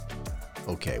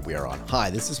Okay, we are on.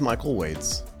 Hi, this is Michael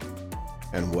Waits,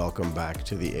 and welcome back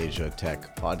to the Asia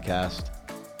Tech Podcast.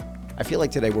 I feel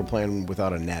like today we're playing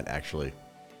without a net, actually,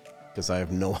 because I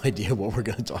have no idea what we're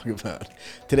going to talk about.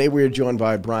 Today we are joined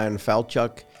by Bryan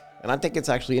Falchuk, and I think it's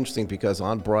actually interesting because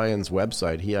on Bryan's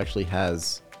website, he actually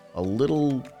has a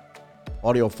little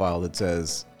audio file that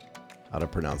says how to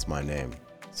pronounce my name.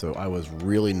 So I was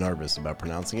really nervous about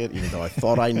pronouncing it, even though I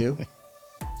thought I knew.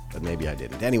 But maybe I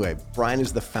didn't. Anyway, Bryan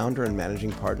is the founder and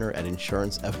managing partner at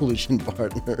Insurance Evolution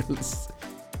Partners.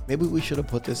 Maybe we should have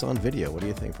put this on video. What do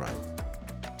you think, Bryan?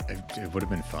 It would have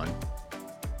been fun.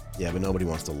 Yeah, but nobody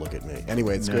wants to look at me.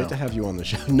 Anyway, it's great to have you on the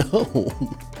show. No.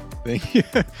 Thank you.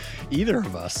 Either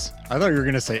of us. I thought you were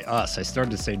going to say us. I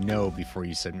started to say no before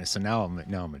you said me. So now I'm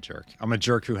a jerk. I'm a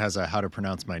jerk who has a how to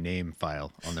pronounce my name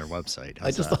file on their website.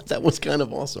 I just thought that was kind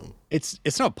of awesome.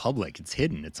 It's not public. It's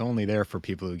hidden. It's only there for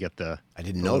people who get the I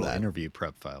didn't know that interview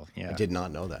prep file. Yeah, I did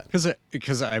not know that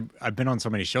because I've been on so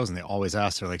many shows and they always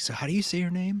ask. They're like, so how do you say your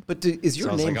name? But is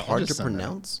your name hard to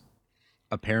pronounce?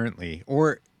 Apparently,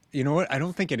 or you know what? I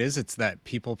don't think it is. It's that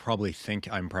people probably think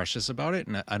I'm precious about it,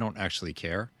 and I don't actually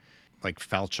care. Like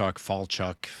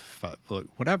Falchuk,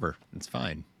 whatever. It's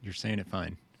fine. You're saying it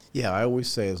fine. Yeah, I always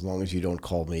say as long as you don't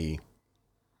call me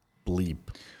bleep.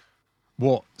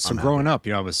 Well, so growing up,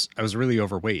 I was really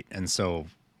overweight, and so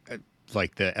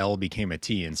like the L became a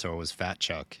T, and so it was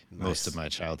Fatchuk most of my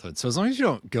childhood. So as long as you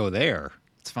don't go there,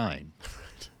 it's fine.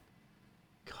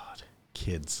 God,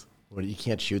 kids. Well, you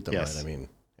can't shoot them, right? I mean,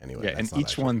 anyway. Yeah, and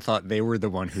each one thought they were the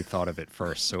one who thought of it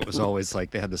first. So it was always like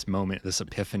they had this moment, this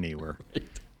epiphany where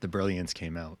the brilliance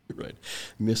came out. Right.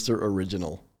 Mr.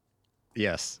 Original.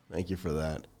 Yes. Thank you for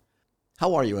that.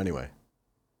 How are you anyway?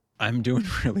 I'm doing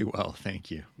really well,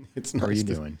 thank you. It's nice. How are you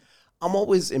doing? I'm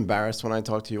always embarrassed when I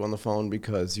talk to you on the phone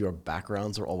because your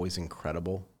backgrounds are always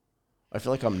incredible. I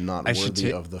feel like I'm not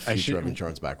worthy of the future of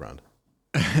insurance background.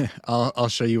 I'll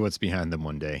show you what's behind them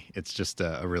one day. It's just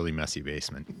a really messy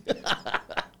basement.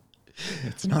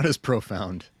 It's not as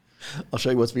profound. I'll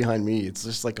show you what's behind me. It's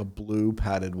just like a blue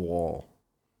padded wall.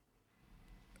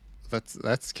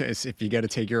 That's if you got to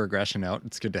take your aggression out,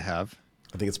 it's good to have.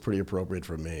 I think it's pretty appropriate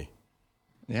for me.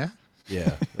 Yeah?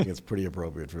 Yeah, I think it's pretty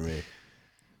appropriate for me.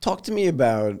 Talk to me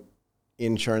about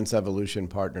Insurance Evolution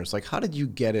Partners. Like, how did you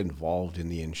get involved in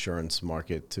the insurance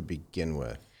market to begin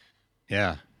with?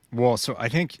 Yeah. Well, so I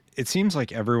think it seems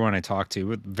like everyone I talk to,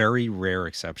 with very rare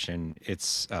exception,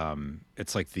 it's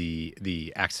like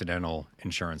the accidental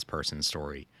insurance person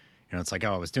story. It's like,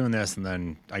 oh, I was doing this, and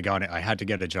then I had to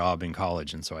get a job in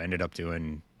college, and so I ended up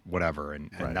doing whatever, and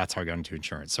that's how I got into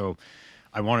insurance. So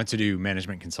I wanted to do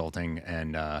management consulting,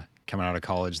 and coming out of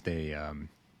college, they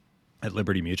at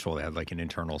Liberty Mutual, they had like an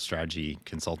internal strategy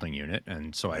consulting unit,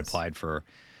 and so I applied for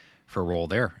a role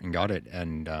there and got it.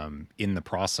 And in the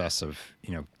process of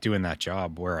doing that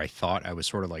job, where I thought I was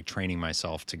sort of like training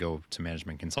myself to go to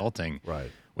management consulting, right?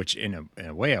 Which in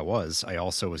a way I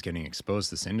also was getting exposed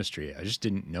to this industry. I just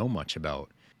didn't know much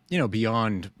about,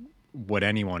 beyond what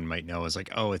anyone might know is like,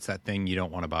 oh, it's that thing you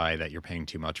don't want to buy that you're paying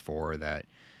too much for, that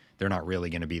they're not really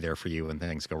going to be there for you when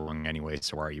things go wrong anyway,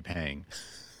 so why are you paying?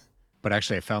 But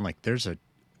actually I found like there's a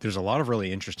lot of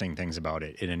really interesting things about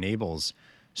it. It enables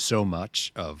so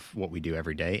much of what we do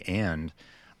every day, and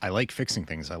I like fixing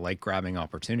things. I like grabbing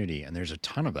opportunity, and there's a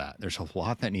ton of that. There's a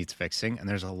lot that needs fixing, and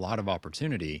there's a lot of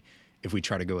opportunity if we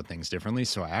try to go at things differently.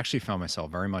 So I actually found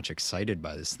myself very much excited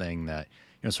by this thing that,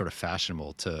 sort of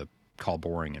fashionable to call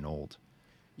boring and old.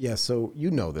 Yeah, so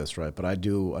you know this, right? But I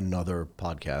do another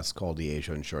podcast called the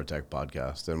Asia InsurTech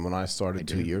Podcast. And when I started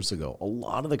 2 years ago, a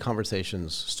lot of the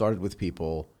conversations started with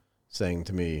people saying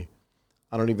to me,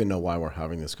 I don't even know why we're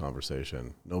having this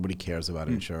conversation. Nobody cares about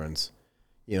insurance.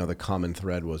 The common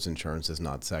thread was insurance is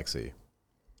not sexy.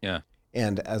 Yeah.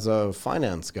 And as a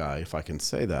finance guy, if I can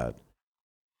say that,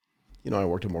 I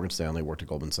worked at Morgan Stanley, worked at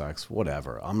Goldman Sachs,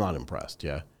 whatever. I'm not impressed,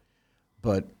 yeah.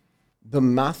 But the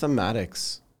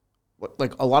mathematics,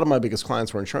 like a lot of my biggest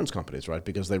clients were insurance companies, right?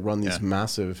 Because they run these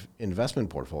massive investment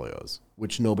portfolios,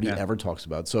 which nobody ever talks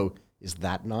about. So is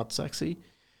that not sexy?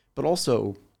 But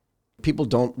also, people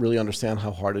don't really understand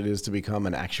how hard it is to become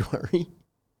an actuary.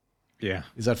 Yeah.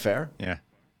 Is that fair? Yeah.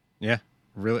 Yeah.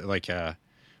 Really, like,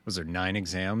 was there 9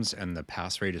 exams and the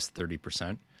pass rate is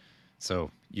 30%?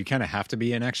 So you kind of have to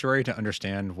be an actuary to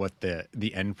understand what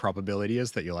the end probability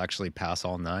is that you'll actually pass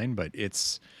all 9, but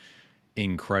it's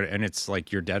incredible. And it's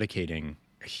like you're dedicating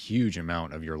a huge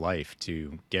amount of your life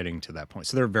to getting to that point.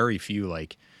 So there are very few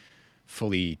like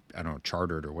fully, I don't know,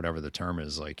 chartered or whatever the term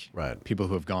is, like people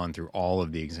who have gone through all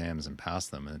of the exams and passed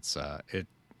them. And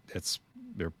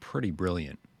they're pretty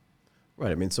brilliant.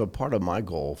 Right. I mean, so part of my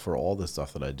goal for all the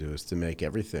stuff that I do is to make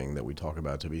everything that we talk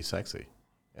about to be sexy.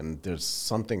 And there's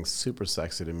something super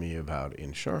sexy to me about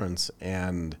insurance,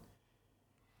 and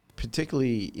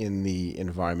particularly in the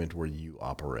environment where you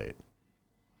operate,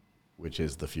 which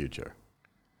is the future.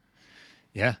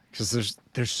 Yeah, because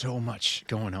there's so much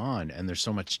going on and there's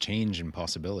so much change and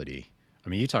possibility. I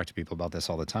mean, you talk to people about this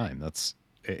all the time.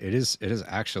 It is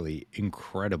actually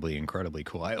incredibly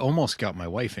cool. I almost got my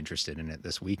wife interested in it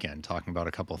this weekend, talking about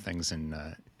a couple of things in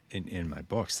my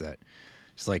books that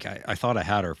it's like I thought I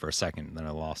had her for a second, and then I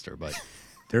lost her. But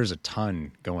there's a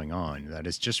ton going on that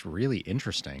is just really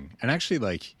interesting. And actually,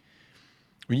 like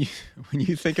when you when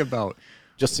you think about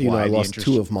Just so you know, I why the lost interest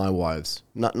two of my wives,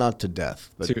 not to death,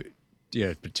 but to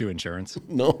yeah, but to insurance.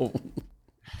 no.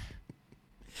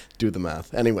 Do the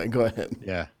math. Anyway, go ahead.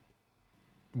 Yeah.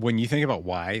 When you think about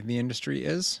why the industry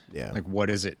is, Yeah. like what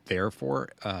is it there for?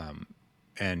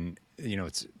 And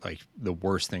it's like the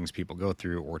worst things people go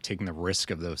through, or taking the risk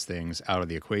of those things out of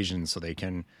the equation so they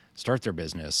can start their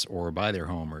business or buy their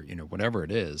home, or whatever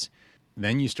it is.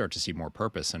 Then you start to see more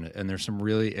purpose, and there's some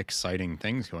really exciting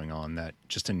things going on that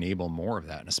just enable more of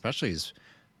that, and especially as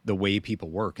the way people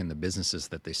work and the businesses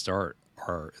that they start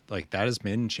are like that has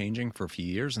been changing for a few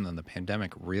years, and then the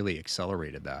pandemic really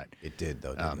accelerated that. It did,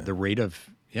 though, didn't it? The rate of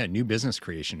new business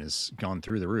creation has gone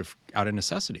through the roof out of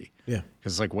necessity. Yeah.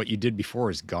 Because like what you did before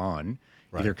is gone,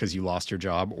 Right. either because you lost your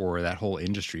job or that whole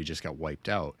industry just got wiped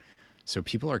out. So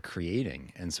people are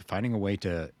creating, and so finding a way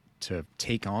to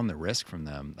take on the risk from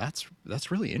them,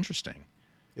 that's really interesting.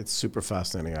 It's super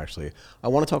fascinating, actually. I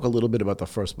want to talk a little bit about the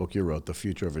first book you wrote, The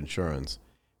Future of Insurance,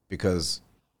 because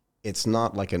it's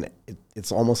not like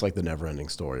it's almost like the never-ending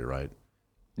story, right?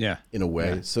 Yeah. In a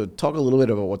way. Yeah. So talk a little bit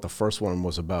about what the first one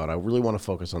was about. I really want to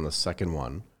focus on the second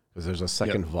one, because there's a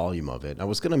second volume of it. I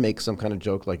was going to make some kind of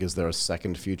joke like, is there a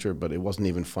second future? But it wasn't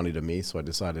even funny to me, so I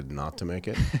decided not to make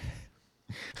it.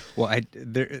 Well,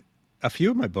 a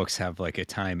few of my books have like a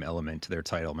time element to their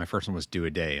title. My first one was Do a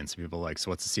Day, and some people are like,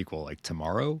 so what's the sequel? Like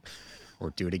tomorrow, or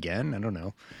Do It Again? I don't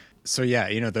know. So yeah,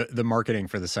 the marketing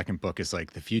for the second book is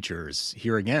like the future is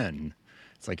here again.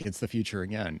 It's like it's the future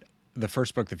again. The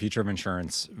first book, The Future of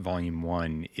Insurance, Volume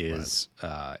 1, is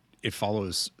it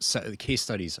follows case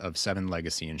studies of 7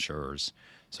 legacy insurers.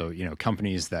 So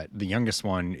companies that the youngest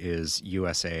one is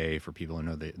USA, for people who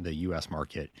know the U.S.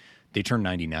 market. They turned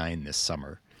 99 this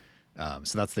summer.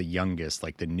 So that's the youngest,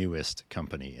 like the newest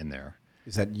company in there.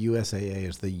 Is that USAA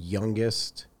is the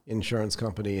youngest insurance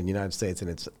company in the United States, and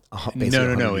it's basically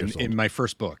No. 100 years old? In my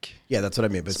first book. Yeah, that's what I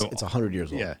mean, but So, it's 100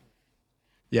 years old.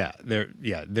 Yeah.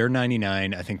 They're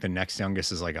 99. I think the next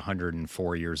youngest is like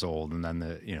 104 years old, and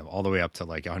then all the way up to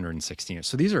like 116.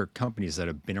 So these are companies that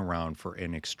have been around for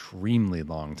an extremely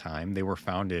long time. They were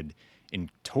founded in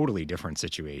totally different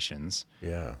situations.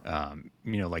 Yeah.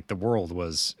 Like the world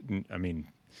was, I mean,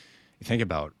 you think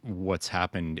about what's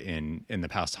happened in the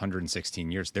past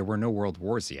 116 years. There were no world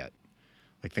wars yet.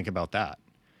 Like think about that.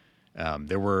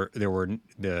 There were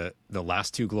the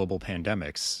last 2 global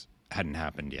pandemics hadn't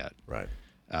happened yet. Right.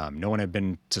 No one had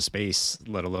been to space,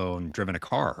 let alone driven a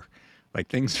car. Like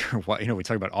things are, we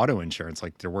talk about auto insurance.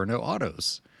 Like there were no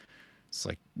autos. It's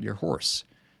like your horse.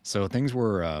 So things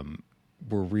were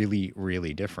really,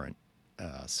 really different.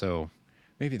 So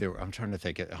maybe there were, I'm trying to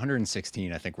think, at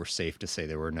 116, I think we're safe to say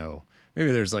there were no,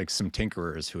 maybe there's like some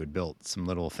tinkerers who had built some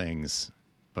little things,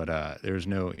 but there's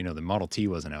no, the Model T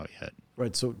wasn't out yet.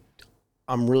 Right. So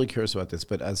I'm really curious about this,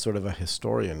 but as sort of a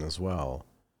historian as well,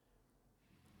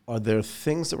 are there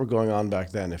things that were going on back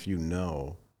then, if you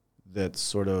know, that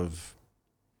sort of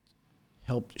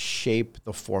helped shape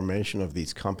the formation of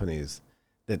these companies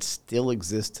that still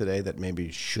exist today that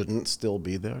maybe shouldn't still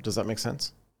be there? Does that make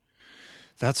sense?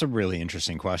 That's a really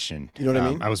interesting question. You know what I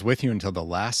mean? I was with you until the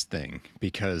last thing,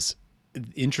 because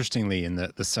interestingly, in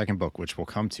the second book, which we'll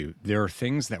come to, there are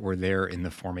things that were there in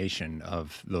the formation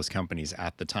of those companies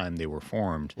at the time they were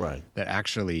formed. Right. That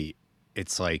actually,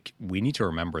 it's like we need to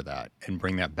remember that and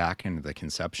bring that back into the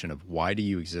conception of why do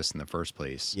you exist in the first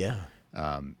place? Yeah.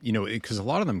 Because a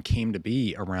lot of them came to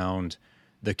be around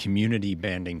the community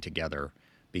banding together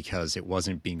because it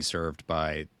wasn't being served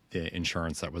by the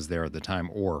insurance that was there at the time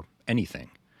or anything.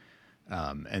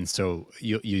 And so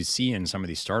you see in some of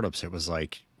these startups, it was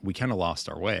like we kind of lost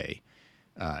our way.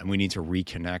 And we need to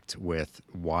reconnect with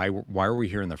why are we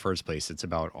here in the first place? It's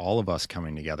about all of us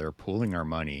coming together, pooling our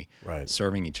money, Right.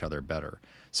 serving each other better.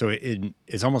 So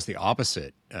it's almost the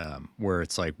opposite, where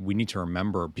it's like we need to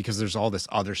remember, because there's all this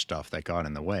other stuff that got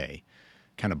in the way,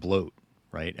 kind of bloat,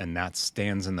 right? And that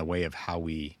stands in the way of how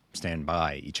we stand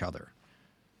by each other.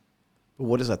 But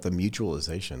what is that? The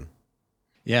mutualization.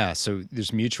 Yeah, so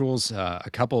there's mutuals. A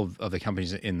couple of the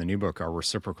companies in the new book are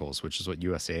reciprocals, which is what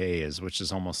USAA is, which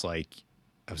is almost like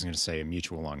I was going to say a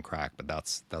mutual on crack, but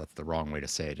that's the wrong way to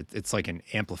say it. It's like an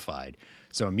amplified.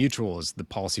 So a mutual is the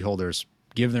policyholders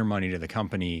give their money to the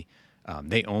company,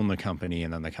 they own the company,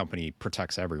 and then the company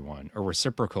protects everyone. A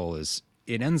reciprocal is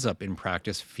it ends up in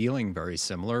practice feeling very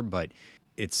similar, but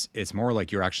it's more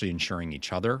like you're actually insuring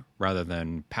each other rather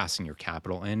than passing your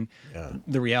capital in. Yeah.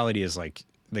 The reality is like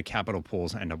the capital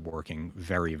pools end up working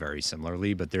very, very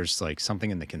similarly, but there's like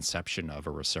something in the conception of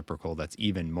a reciprocal that's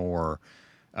even more,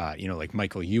 like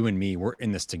Michael, you and me, we're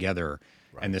in this together,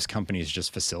 Right. and this company is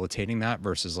just facilitating that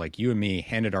versus like you and me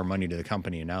handed our money to the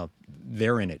company and now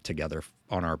they're in it together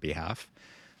on our behalf.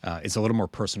 It's a little more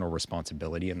personal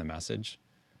responsibility in the message.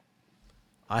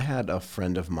 I had a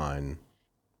friend of mine,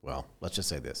 well, let's just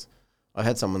say this. I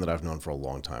had someone that I've known for a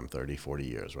long time, 30, 40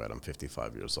 years, right? I'm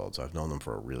 55 years old, so I've known them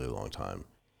for a really long time.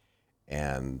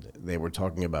 And they were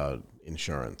talking about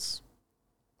insurance.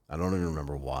 I don't even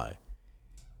remember why.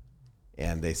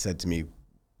 And they said to me,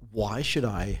 why should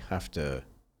I have to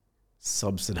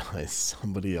subsidize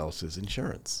somebody else's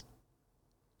insurance?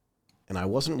 And I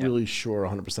wasn't Yep. really sure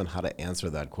 100% how to answer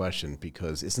that question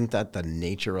because isn't that the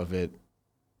nature of it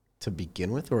to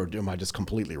begin with, or am I just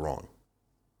completely wrong?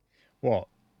 Well,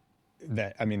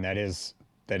 that is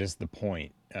the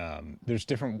point. There's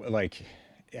different like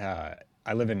uh,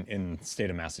 I live in the state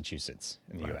of Massachusetts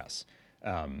in the Right. U.S.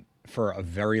 For a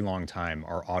very long time,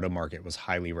 our auto market was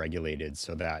highly regulated,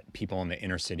 so that people in the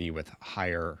inner city with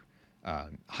higher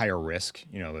risk,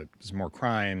 there's more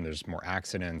crime, there's more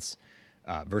accidents,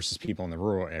 versus people in the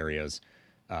rural areas.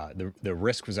 The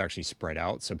risk was actually spread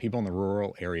out, so people in the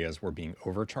rural areas were being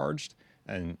overcharged,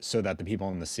 and so that the people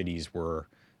in the cities were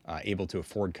able to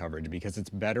afford coverage because it's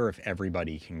better if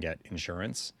everybody can get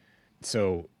insurance.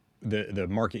 So the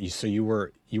market, so you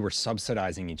were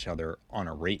subsidizing each other on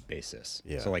a rate basis.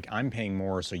 Yeah. So like I'm paying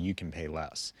more, so you can pay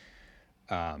less.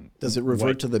 Does it What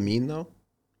revert to the mean though?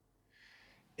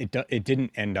 it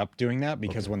didn't end up doing that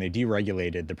because Okay. when they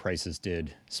deregulated, the prices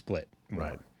did split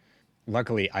Right. more.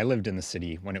 Luckily, I lived in the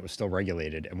city when it was still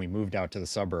regulated, and we moved out to the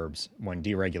suburbs when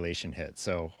deregulation hit.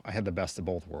 So I had the best of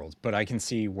both worlds. But I can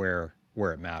see where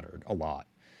it mattered a lot.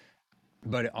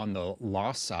 But on the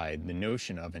loss side, the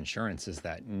notion of insurance is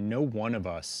that no one of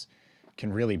us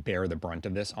can really bear the brunt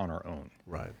of this on our own.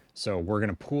 Right. So we're going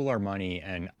to pool our money,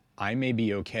 and I may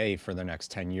be okay for the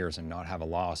next 10 years and not have a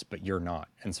loss, but you're not.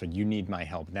 And so you need my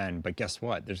help then. But guess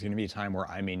what? There's going to be a time where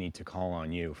I may need to call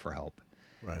on you for help.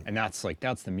 Right. And that's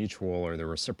the mutual or the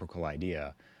reciprocal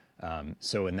idea.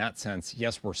 So in that sense,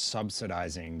 yes, we're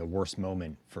subsidizing the worst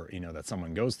moment for that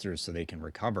someone goes through so they can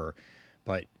recover,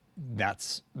 but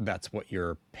that's what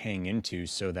you're paying into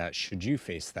so that should you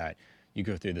face that, you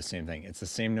go through the same thing. It's the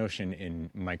same notion in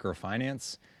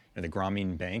microfinance, the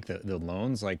Grameen Bank, the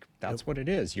loans, like Yep. that's what it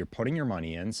is. You're putting your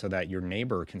money in so that your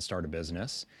neighbor can start a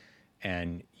business,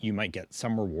 and you might get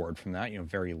some reward from that,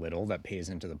 very little that pays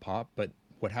into the pot. But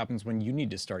what happens when you need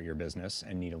to start your business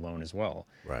and need a loan as well?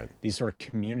 Right. These sort of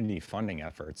community funding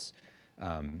efforts,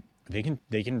 they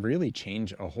can really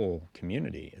change a whole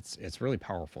community. It's really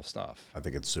powerful stuff. I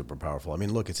think it's super powerful. I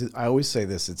mean, look, I always say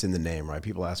this, it's in the name, right?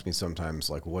 People ask me sometimes,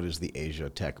 like, what is the Asia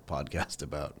Tech podcast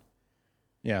about?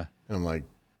 Yeah. And I'm like,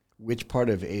 which part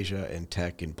of Asia and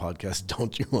tech and podcast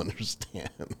don't you understand?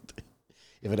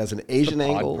 If it has an The Asian pod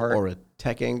angle part. or a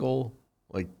tech angle,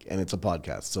 like, and it's a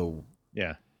podcast. So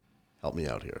Yeah. help me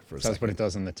out here for a So that's what second. it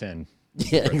does in the tin.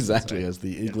 Yeah, Chris would exactly, say. as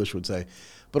the English would say.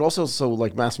 But also, so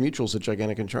like Mass Mutual's a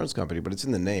gigantic insurance company, but it's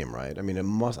in the name, right? I mean,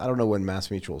 I don't know when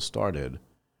Mass Mutual started,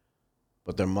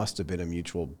 but there must have been a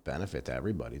mutual benefit to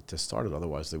everybody to start it.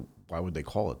 Otherwise, why would they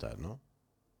call it that, no?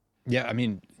 Yeah, I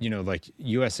mean, like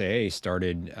USAA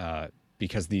started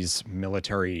because these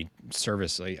military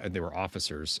service, like, they were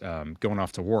officers going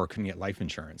off to war, couldn't get life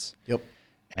insurance, Yep.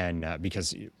 and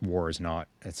because war is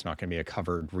it's not going to be a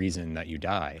covered reason that you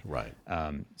die. Right.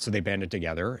 So they banded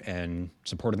together and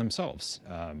supported themselves.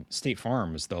 State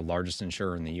Farm is the largest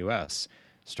insurer in the U.S.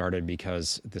 Started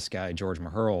because this guy George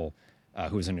Maherl,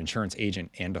 who was an insurance agent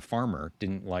and a farmer,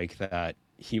 didn't like that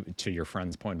to your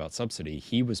friend's point about subsidy,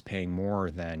 he was paying more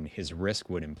than his risk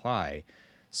would imply,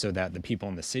 so that the people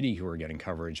in the city who were getting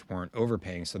coverage weren't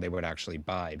overpaying, so they would actually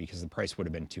buy because the price would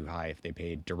have been too high if they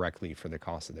paid directly for the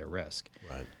cost of their risk.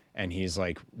 Right. And he's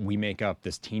like, we make up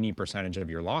this teeny percentage of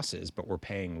your losses, but we're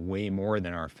paying way more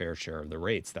than our fair share of the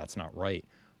rates. That's not right.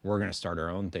 We're going to start our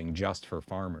own thing just for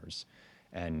farmers.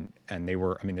 And they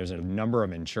were, I mean, there's a number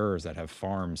of insurers that have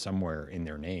farm somewhere in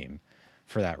their name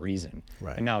for that reason.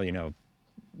 Right. And now,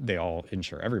 they all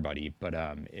insure everybody, but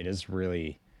it is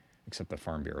really, except the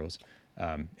farm bureaus.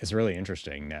 It's really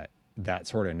interesting that that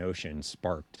sort of notion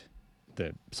sparked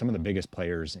some of the biggest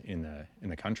players in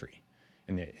the country,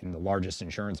 in the largest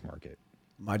insurance market.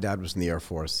 My dad was in the Air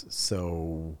Force,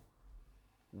 so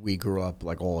we grew up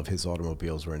like all of his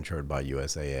automobiles were insured by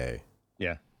USAA.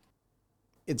 Yeah.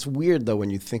 It's weird though when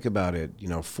you think about it,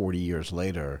 40 years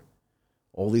later,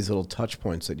 all these little touch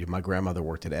points that my grandmother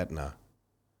worked at Aetna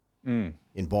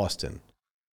in Boston.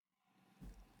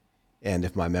 And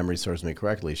if my memory serves me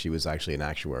correctly, she was actually an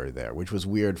actuary there, which was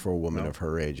weird for a woman of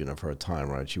her age and of her time,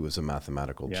 right? She was a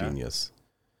mathematical genius.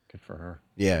 Good for her.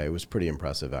 Yeah, it was pretty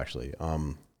impressive, actually.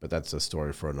 But that's a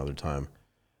story for another time.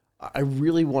 I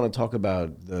really want to talk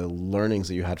about the learnings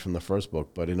that you had from the first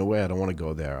book, but in a way, I don't want to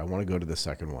go there. I want to go to the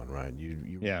second one, right?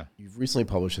 You've recently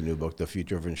published a new book, The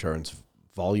Future of Insurance,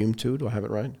 Volume 2. Do I have it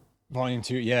right? Volume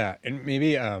 2, yeah. And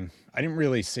maybe I didn't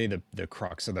really say the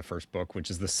crux of the first book,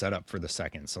 which is the setup for the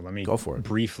second. So let me go for it.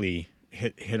 Briefly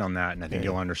hit on that, and I think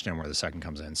you'll understand where the second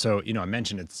comes in. So, I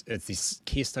mentioned it's these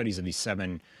case studies of these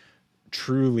 7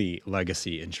 truly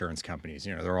legacy insurance companies.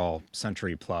 They're all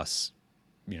century plus.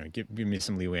 Give me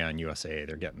some leeway on USA.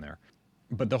 They're getting there.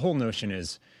 But the whole notion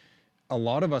is a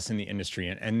lot of us in the industry,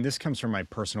 and this comes from my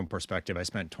personal perspective. I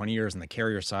spent 20 years on the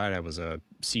carrier side. I was a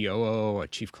COO, a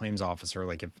chief claims officer.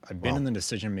 Like I've been in the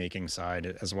decision-making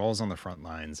side as well as on the front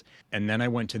lines. And then I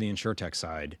went to the insurtech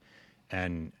side,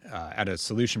 and at a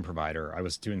solution provider, I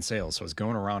was doing sales. So I was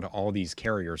going around to all these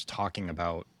carriers talking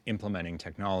about implementing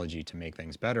technology to make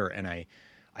things better. And I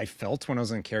felt when I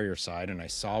was on the carrier side, and I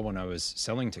saw when I was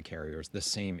selling to carriers, the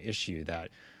same issue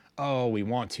that, oh, we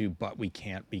want to, but we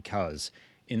can't because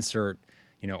insert,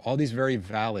 all these very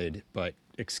valid but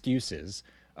excuses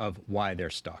of why they're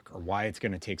stuck or why it's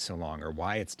going to take so long or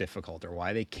why it's difficult or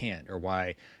why they can't or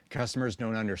why customers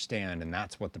don't understand. And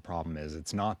that's what the problem is.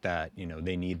 It's not that,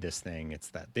 they need this thing. It's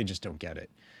that they just don't get it,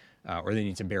 or they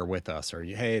need to bear with us, or,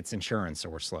 hey, it's insurance, so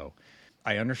we're slow.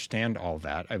 I understand all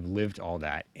that. I've lived all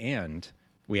that. And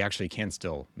we actually can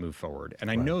still move forward. And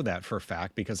I know that for a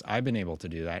fact because I've been able to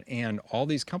do that. And all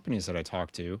these companies that I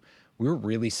talk to, we were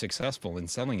really successful in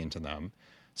selling into them.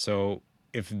 So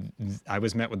if I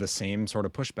was met with the same sort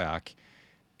of pushback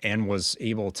and was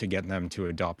able to get them to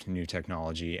adopt new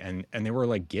technology, and they were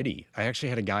like giddy. I actually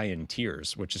had a guy in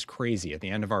tears, which is crazy. At the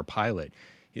end of our pilot,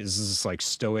 he's this like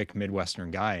stoic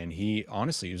Midwestern guy. And he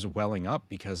was welling up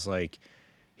because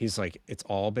he's like, it's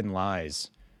all been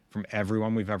lies from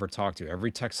everyone we've ever talked to.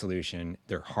 Every tech solution,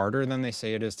 they're harder than they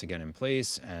say it is to get in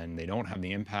place, and they don't have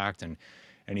the impact. And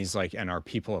he's like, and our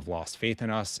people have lost faith in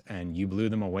us, and you blew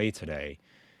them away today.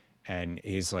 And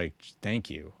he's like, thank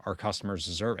you. Our customers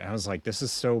deserve it. And I was like, this is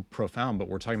so profound, but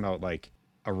we're talking about like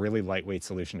a really lightweight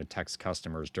solution to text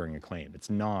customers during a claim. It's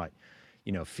not,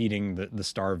 feeding the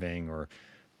starving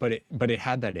but it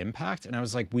had that impact. And I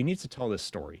was like, we need to tell this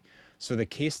story. So the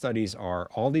case studies are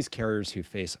all these carriers who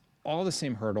face all the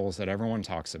same hurdles that everyone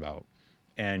talks about,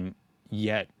 and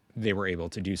yet they were able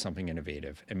to do something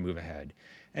innovative and move ahead.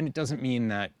 And it doesn't mean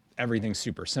that everything's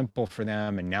super simple for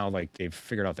them and now like they've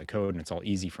figured out the code and it's all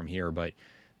easy from here, but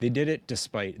they did it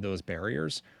despite those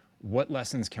barriers. What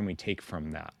lessons can we take from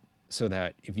that so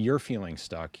that if you're feeling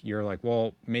stuck, you're like,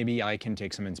 well, maybe I can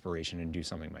take some inspiration and do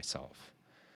something myself?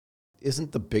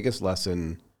 Isn't the biggest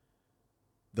lesson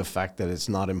the fact that it's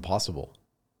not impossible?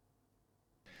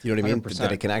 You know what I mean? 100%.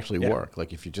 That it can actually work.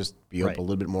 Like if you just be a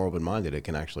little bit more open-minded, it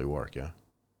can actually work. Yeah.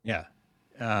 Yeah.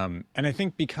 And I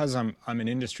think because I'm an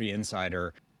industry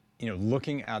insider,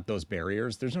 looking at those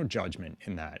barriers, there's no judgment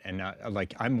in that. And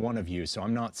like, I'm one of you. So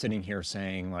I'm not sitting here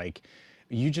saying like,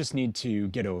 you just need to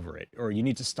get over it, or you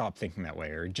need to stop thinking that way,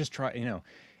 or just try,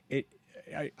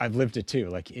 I've lived it too.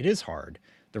 Like it is hard.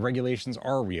 The regulations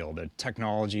are real. The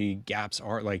technology gaps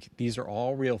are like, these are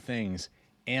all real things.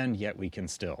 And yet we can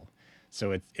still.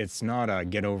 So it's not a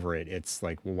get over it. It's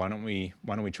like, well, why don't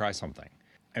we try something?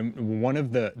 And one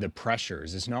of the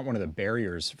pressures is not one of the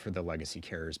barriers for the legacy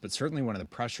carriers, but certainly one of the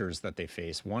pressures that they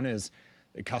face. One is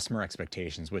the customer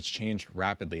expectations, which changed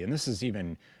rapidly. And this is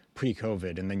even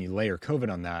pre-COVID. And then you layer COVID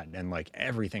on that, and like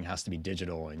everything has to be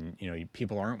digital, and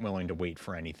people aren't willing to wait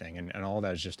for anything. And all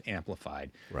that is just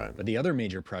amplified. Right. But the other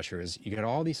major pressure is you got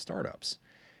all these startups,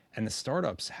 and the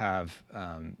startups have,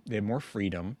 they have more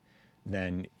freedom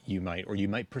than you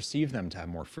might perceive them to have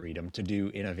more freedom to do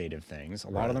innovative things. A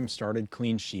lot of them started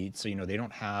clean sheets, so they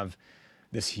don't have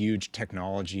this huge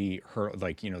technology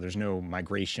there's no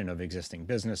migration of existing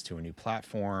business to a new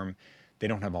platform. They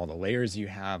don't have all the layers you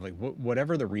have. Like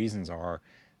whatever the reasons are,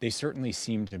 they certainly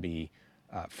seem to be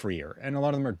freer. And a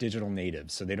lot of them are digital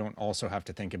natives, so they don't also have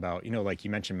to think about, like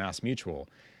you mentioned, Mass Mutual.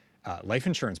 Life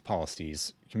insurance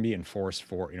policies can be enforced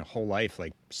for whole life,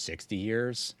 like 60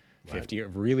 years. Right. 50,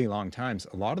 really long times.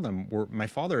 A lot of them were, my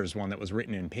father's one that was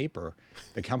written in paper.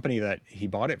 The company that he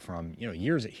bought it from,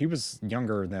 years, he was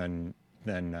younger than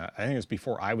I think it was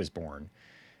before I was born,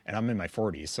 and I'm in my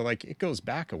 40s. So like it goes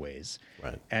back a ways.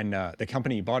 Right. And the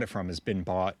company he bought it from has been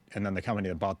bought, and then the company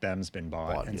that bought them's been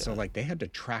bought. And so Yeah. like they had to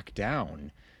track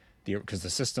down because the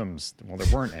systems, well,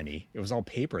 there weren't any. It was all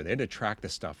paper. They had to track the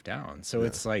stuff down. So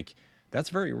it's like, that's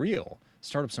very real.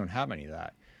 Startups don't have any of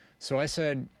that. So I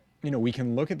said, we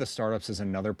can look at the startups as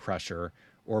another pressure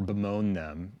or bemoan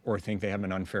them or think they have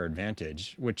an unfair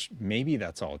advantage, which maybe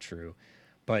that's all true.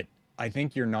 But I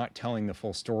think you're not telling the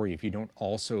full story if you don't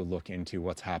also look into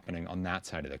what's happening on that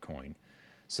side of the coin.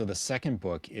 So the second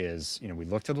book is, we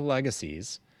looked at the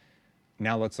legacies.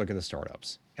 Now let's look at the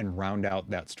startups and round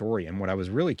out that story. And what I was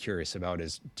really curious about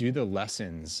is, do the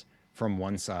lessons from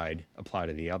one side apply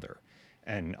to the other?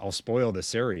 And I'll spoil the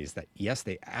series that yes,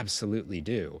 they absolutely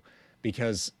do.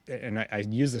 Because, and I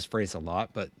use this phrase a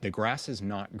lot, but the grass is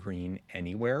not green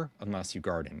anywhere unless you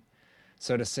garden.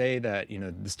 So to say that,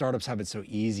 the startups have it so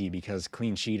easy because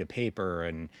clean sheet of paper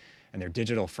and they're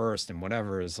digital first and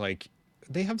whatever is like,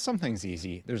 they have some things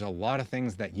easy. There's a lot of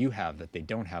things that you have that they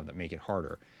don't have that make it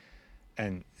harder.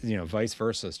 And, vice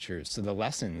versa is true. So the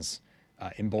lessons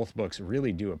in both books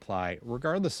really do apply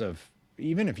regardless of,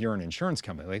 even if you're an insurance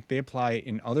company, like they apply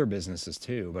in other businesses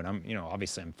too. But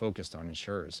obviously I'm focused on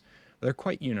insurers. They're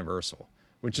quite universal,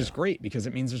 which is great because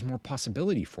it means there's more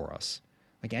possibility for us.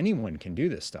 Like anyone can do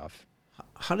this stuff.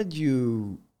 How did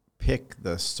you pick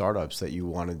the startups that you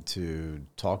wanted to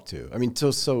talk to? I mean,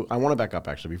 so I want to back up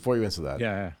actually before you answer that.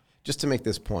 Yeah. Just to make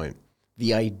this point,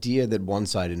 the idea that one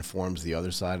side informs the other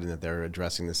side and that they're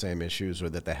addressing the same issues or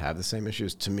that they have the same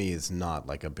issues, to me, is not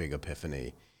like a big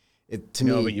epiphany.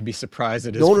 No, but you'd be surprised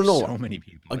it is No. so many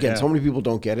people. Again, so many people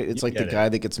don't get it. It's like the guy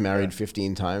that gets married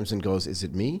 15 times and goes, "Is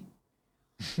it me?"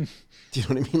 Do you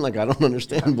know what I mean? Like, I don't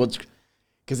understand what's...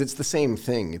 Because it's the same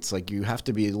thing. It's like you have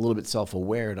to be a little bit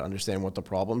self-aware to understand what the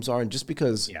problems are. And just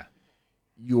because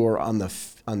you're on the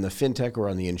fintech or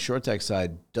on the insurtech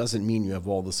side doesn't mean you have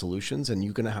all the solutions, and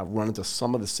you're going to run into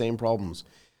some of the same problems.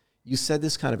 You said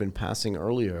this kind of in passing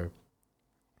earlier,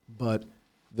 but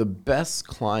the best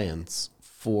clients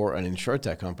for an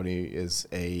insurtech company is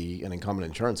an incumbent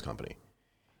insurance company.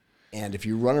 And if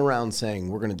you run around saying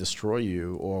we're going to destroy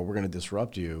you or we're going to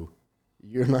disrupt you,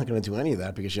 you're not going to do any of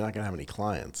that because you're not going to have any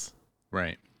clients.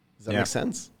 Right. Does that make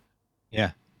sense?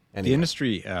 Yeah. Anyway. The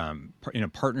industry,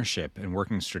 partnership and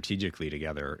working strategically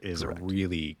together is Correct. a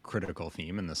really critical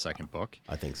theme in the second book.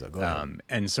 I think so. Go ahead.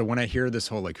 And so when I hear this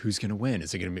whole, like, who's going to win?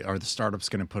 Is it going to be, are the startups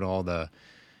going to put all the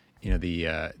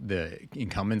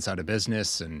incumbents out of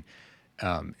business? And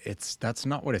that's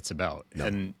not what it's about.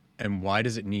 No. And why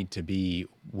does it need to be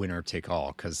winner take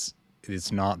all? Because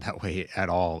it's not that way at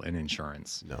all in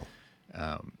insurance. No.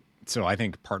 So I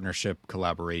think partnership,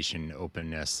 collaboration,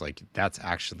 openness, like people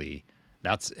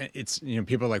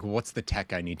are like, well, what's the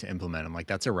tech I need to implement? I'm like,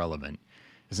 that's irrelevant.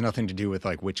 It has nothing to do with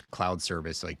like which cloud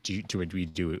service, like do we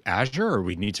do Azure or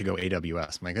we need to go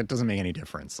AWS? I'm like, that doesn't make any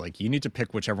difference. Like you need to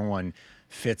pick whichever one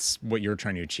fits what you're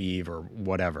trying to achieve or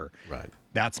whatever. Right.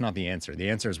 That's not the answer. The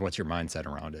answer is what's your mindset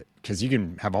around it. Because you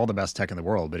can have all the best tech in the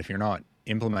world, but if you're not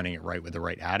implementing it right with the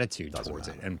right attitude towards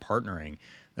it and partnering,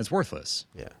 that's worthless.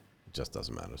 Yeah, it just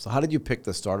doesn't matter. So how did you pick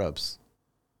the startups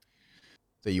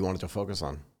that you wanted to focus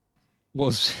on?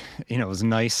 Well, it was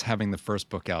nice having the first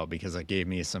book out because it gave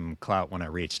me some clout when I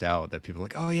reached out that people were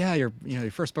like, oh yeah, your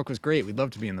first book was great. We'd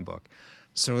love to be in the book.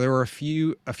 So there were a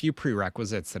few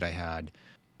prerequisites that I had.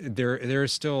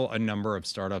 There's still a number of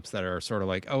startups that are sort of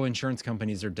like, oh, insurance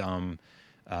companies are dumb.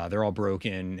 They're all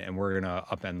broken and we're going to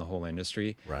upend the whole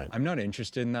industry. Right. I'm not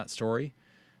interested in that story,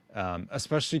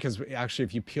 especially because actually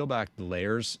if you peel back the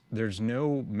layers, there's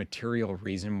no material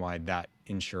reason why that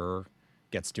insurer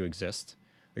gets to exist.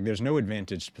 Like there's no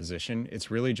advantaged position. It's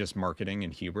really just marketing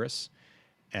and hubris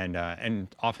and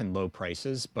often low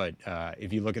prices. But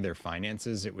if you look at their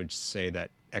finances, it would say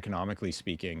that economically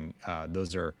speaking,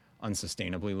 those are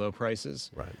unsustainably low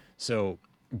prices. Right. So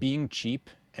being cheap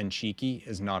and cheeky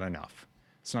is not enough.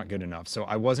 It's not good enough. So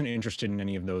I wasn't interested in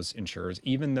any of those insurers,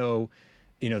 even though,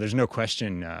 there's no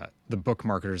question the book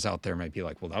marketers out there might be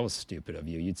like, well, that was stupid of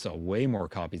you. You'd sell way more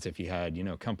copies if you had,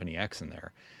 company X in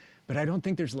there. But I don't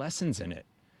think there's lessons in it.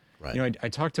 Right. I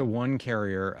talked to one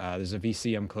carrier. There's a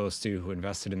VC I'm close to who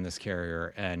invested in this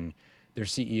carrier, and their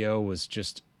CEO was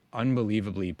just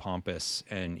unbelievably pompous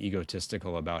and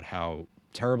egotistical about how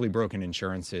terribly broken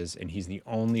insurance is, and he's the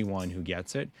only one who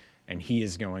gets it, and he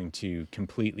is going to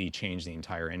completely change the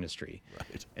entire industry.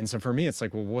 Right. And so for me, it's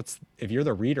like, well, if you're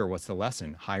the reader, what's the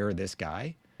lesson? Hire this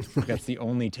guy. That's the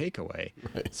only takeaway.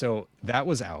 Right. So that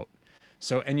was out.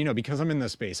 So, and because I'm in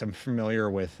this space, I'm familiar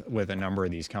with a number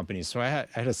of these companies. So I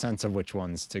had a sense of which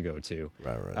ones to go to.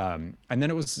 Right. And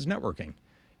then it was networking.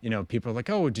 People are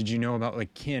like, oh, did you know about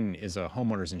like Kin is a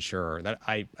homeowners insurer that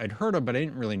I'd heard of, but I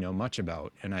didn't really know much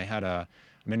about. And I'm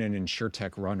in an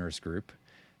InsurTech runners group,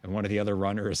 and one of the other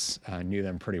runners knew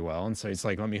them pretty well. And so he's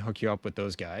like, let me hook you up with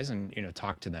those guys and,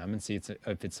 talk to them and see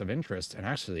if it's of interest. And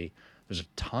actually there's a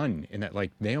ton in that, like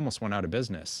they almost went out of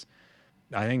business.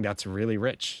 I think that's really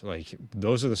rich. Like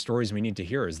those are the stories we need to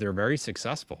hear. Is they're very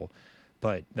successful,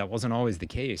 but that wasn't always the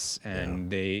case. And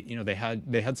they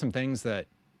had some things that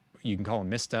you can call them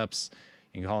missteps,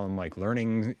 you can call them like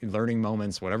learning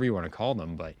moments, whatever you want to call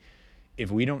them. But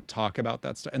if we don't talk about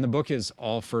that stuff, and the book is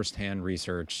all firsthand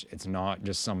research, it's not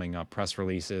just summing up press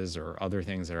releases or other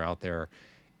things that are out there.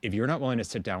 If you're not willing to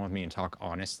sit down with me and talk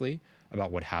honestly about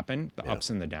what happened, the ups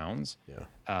and the downs,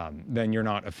 then you're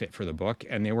not a fit for the book.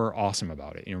 And they were awesome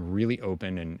about it, really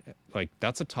open. And like,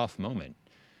 that's a tough moment.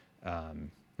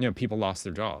 People lost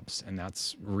their jobs and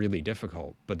that's really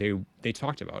difficult, but they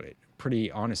talked about it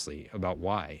pretty honestly about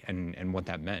why and what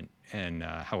that meant and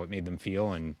how it made them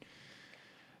feel. And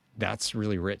that's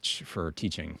really rich for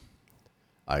teaching.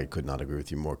 I could not agree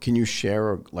with you more. Can you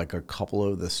share like a couple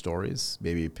of the stories?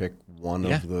 Maybe pick one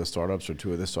of the startups or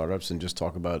two of the startups and just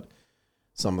talk about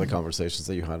some of the conversations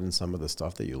that you had and some of the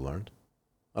stuff that you learned.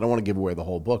 I don't want to give away the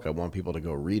whole book. I want people to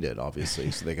go read it,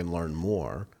 obviously, so they can learn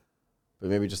more. But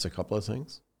maybe just a couple of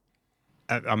things.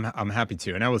 I'm happy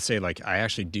to. And I would say like, I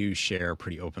actually do share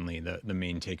pretty openly the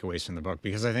main takeaways from the book,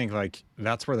 because I think like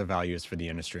that's where the value is for the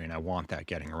industry. And I want that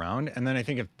getting around. And then I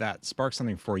think if that sparks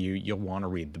something for you, you'll want to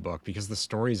read the book because the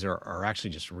stories are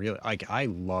actually just really like, I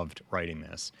loved writing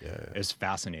this. It was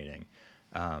fascinating.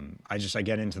 I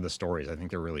get into the stories. I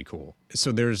think they're really cool.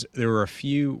 So there were a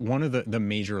few, one of the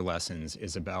major lessons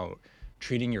is about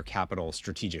treating your capital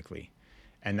strategically.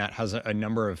 And that has a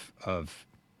number of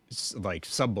like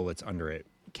sub bullets under it.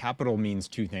 Capital means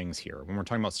two things here. When we're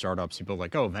talking about startups, people are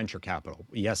like, oh, venture capital.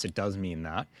 Yes, it does mean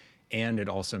that. And it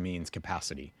also means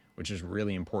capacity, which is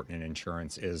really important in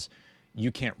insurance, is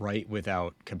you can't write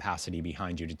without capacity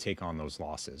behind you to take on those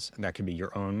losses. And that could be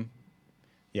your own.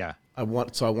 Yeah. I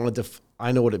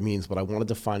know what it means, but I want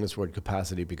to define this word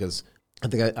capacity because I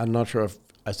think I'm not sure if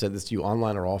I said this to you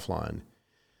online or offline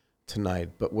tonight,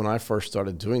 but when I first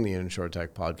started doing the InsurTech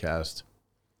podcast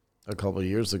a couple of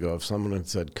years ago, if someone had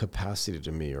said capacity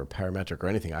to me or parametric or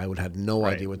anything, I would have no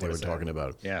idea what they were talking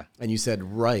about. Yeah. And you said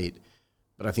right,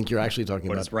 but I think you're actually talking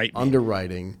what about does right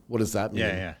underwriting. What does that mean?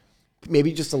 Yeah.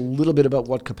 Maybe just a little bit about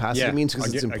what capacity means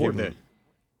because it's important.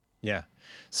 Yeah.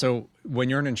 So when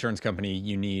you're an insurance company,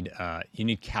 you need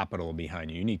capital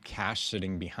behind you. You need cash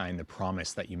sitting behind the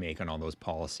promise that you make on all those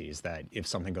policies that if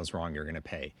something goes wrong, you're going to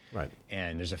pay. Right.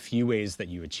 And there's a few ways that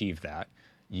you achieve that.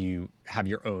 You have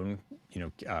your own,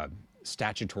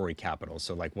 statutory capital.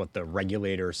 So like what the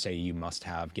regulators say you must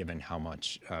have given how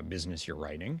much business you're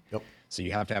writing. Yep. So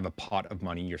you have to have a pot of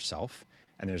money yourself.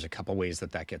 And there's a couple ways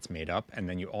that gets made up. And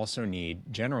then you also need,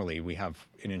 generally, we have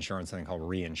in insurance something called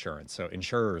reinsurance. So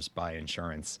insurers buy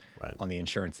insurance on the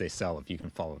insurance they sell, if you can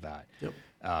follow that. Yep.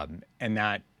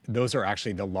 And those are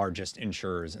actually the largest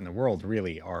insurers in the world,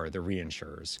 really, are the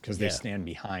reinsurers, because they stand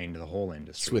behind the whole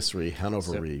industry. Swiss Re,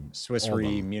 Hanover Re. Swiss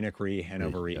Re, Munich Re,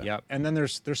 Hanover Re, yeah. And then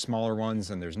there's smaller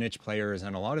ones, and there's niche players,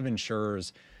 and a lot of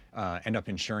insurers end up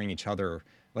insuring each other.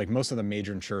 Like most of the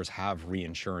major insurers have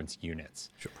reinsurance units.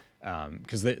 Sure.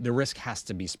 Because the risk has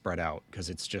to be spread out because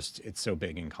it's so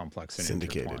big and complex and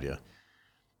syndicated, yeah.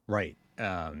 Right.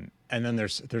 And then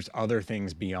there's other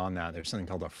things beyond that. There's something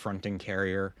called a fronting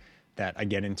carrier that I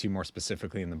get into more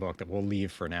specifically in the book that we'll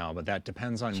leave for now, but that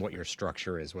depends on what your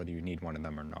structure is, whether you need one of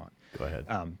them or not. Go ahead.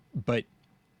 But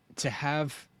to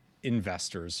have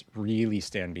investors really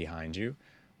stand behind you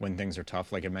when things are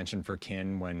tough, like I mentioned for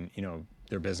Kin, when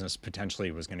their business potentially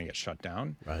was going to get shut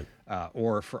down, right?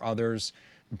 Or for others,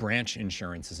 Branch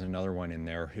Insurance is another one in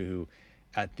there who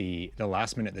at the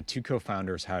last minute, the two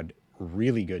co-founders had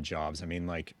really good jobs. I mean,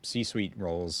 like C-suite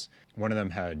roles. One of them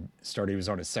had started, he was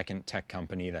on his second tech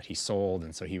company that he sold.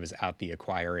 And so he was at the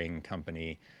acquiring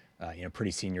company,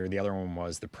 pretty senior. The other one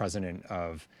was the president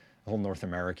of the whole North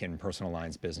American personal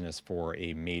lines business for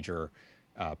a major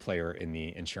player in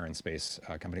the insurance space,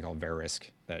 a company called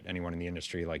Verisk that anyone in the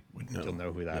industry will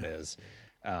know who that is.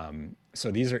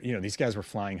 So these guys were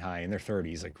flying high in their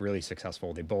 30s, like really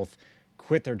successful. They both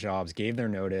quit their jobs, gave their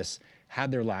notice, had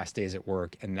their last days at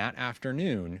work. And that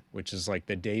afternoon, which is like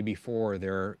the day before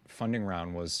their funding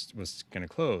round was going to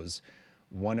close,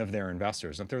 one of their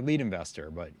investors, not their lead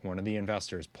investor, but one of the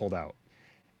investors pulled out.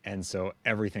 And so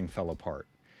everything fell apart.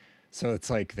 So it's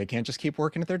like, they can't just keep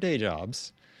working at their day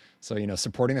jobs. So,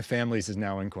 supporting the families is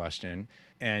now in question.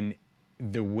 And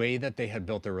the way that they had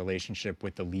built their relationship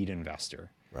with the lead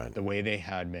investor, Right. the way they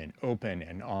had been open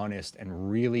and honest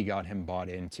and really got him bought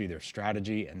into their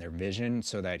strategy and their vision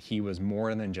so that he was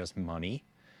more than just money.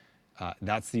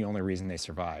 That's the only reason they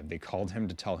survived. They called him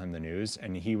to tell him the news,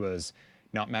 and he was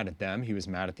not mad at them. He was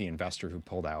mad at the investor who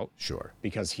pulled out. Sure.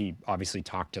 Because he obviously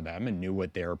talked to them and knew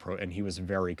what their and he was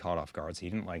very caught off guard. So he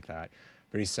didn't like that.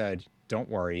 But he said, "Don't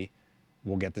worry,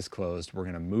 we'll get this closed. We're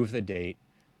going to move the date.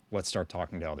 Let's start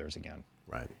talking to others again."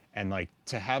 Right. And like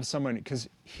to have someone, because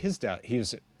his dad, he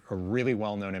was a really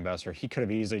well-known investor. He could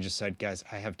have easily just said, "Guys,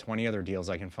 I have 20 other deals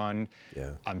I can fund.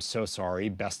 Yeah. I'm so sorry.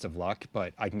 Best of luck,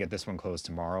 but I can get this one closed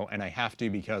tomorrow, and I have to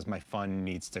because my fund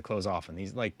needs to close off." And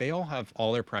these, like, they all have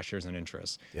all their pressures and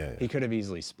interests. Yeah. He could have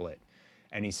easily split,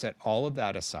 and he set all of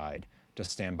that aside to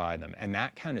stand by them. And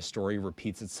that kind of story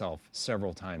repeats itself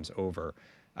several times over.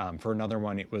 For another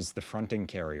one, it was the fronting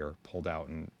carrier pulled out,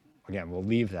 and again, we'll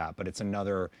leave that, but it's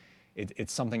another.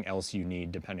 It's something else you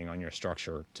need depending on your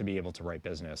structure to be able to write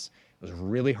business. It was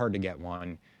really hard to get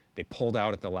one. They pulled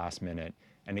out at the last minute.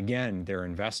 And again, their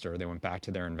investor, they went back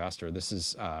to their investor. This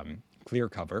is Clear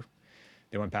Cover.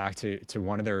 They went back to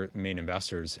one of their main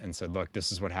investors and said, "Look, this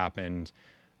is what happened.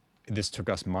 This took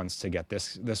us months to get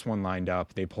this one lined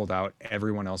up." They pulled out.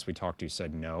 Everyone else we talked to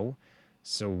said no.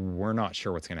 So we're not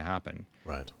sure what's going to happen.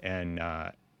 Right. And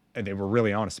they were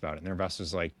really honest about it. And their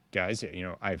investors like, "Guys,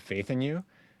 I have faith in you.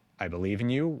 I believe in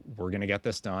you. We're going to get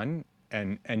this done."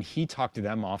 And he talked to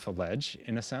them off a ledge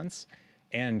in a sense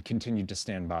and continued to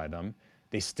stand by them.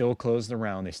 They still closed the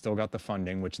round. They still got the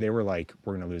funding, which they were like,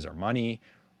 "We're going to lose our money.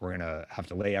 We're going to have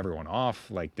to lay everyone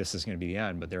off. Like, this is going to be the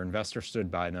end." But their investor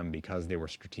stood by them because they were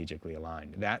strategically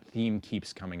aligned. That theme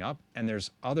keeps coming up. And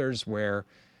there's others where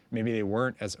maybe they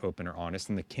weren't as open or honest.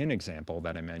 In the Kin example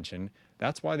that I mentioned,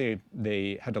 that's why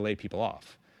they had to lay people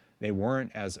off. They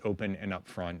weren't as open and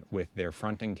upfront with their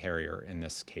fronting carrier in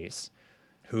this case,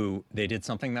 who they did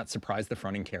something that surprised the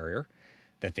fronting carrier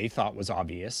that they thought was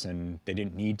obvious, and they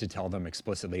didn't need to tell them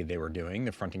explicitly they were doing.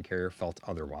 The fronting carrier felt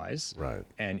otherwise. Right.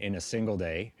 And in a single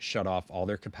day, shut off all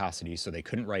their capacity so they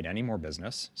couldn't write any more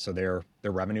business. So their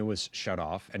revenue was shut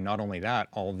off. And not only that,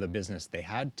 all of the business they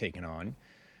had taken on,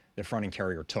 the fronting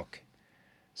carrier took.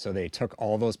 So they took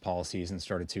all those policies and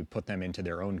started to put them into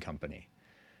their own company.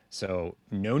 So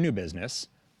no new business,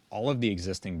 all of the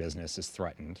existing business is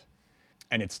threatened,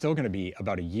 and it's still going to be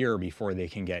about a year before they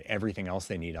can get everything else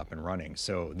they need up and running.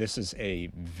 So this is a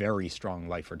very strong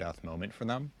life or death moment for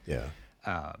them. Yeah.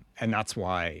 And that's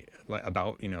why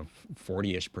about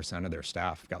 40-ish% of their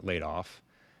staff got laid off.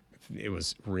 It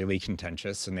was really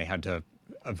contentious, and they had to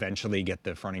eventually get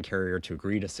the fronting carrier to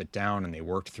agree to sit down, and they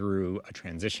worked through a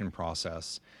transition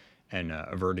process and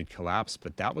averted collapse.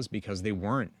 But that was because they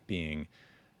weren't being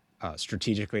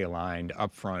strategically aligned,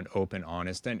 upfront, open,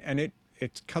 honest, and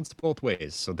it cuts both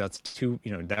ways. So that's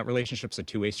that relationship's a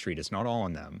two-way street. It's not all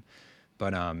on them,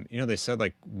 but they said,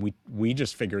 like, we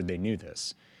just figured they knew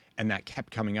this, and that kept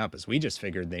coming up as we just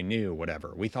figured they knew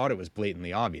whatever. We thought it was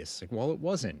blatantly obvious. Like, well, it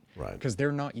wasn't, Right? Because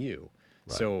they're not you.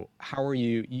 Right. So how are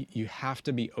you have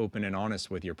to be open and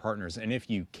honest with your partners, and if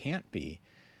you can't be,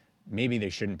 maybe they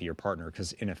shouldn't be your partner,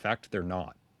 because in effect they're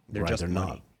not. They're just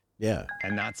money. Not. Yeah.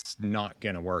 And that's not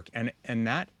going to work. And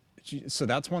so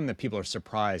that's one that people are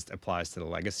surprised applies to the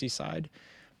legacy side.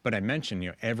 But I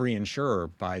mentioned, every insurer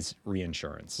buys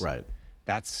reinsurance. Right.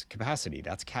 That's capacity.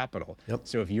 That's capital. Yep.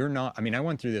 So if you're not, I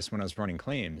went through this when I was running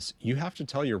claims. You have to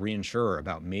tell your reinsurer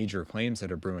about major claims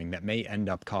that are brewing that may end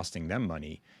up costing them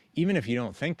money, even if you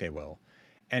don't think they will.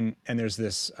 And there's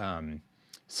this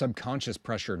subconscious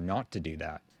pressure not to do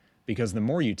that. Because the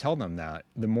more you tell them that,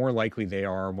 the more likely they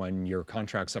are when your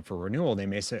contract's up for renewal, they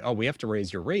may say, "Oh, we have to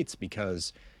raise your rates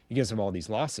because you guys have all these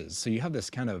losses." So you have this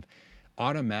kind of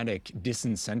automatic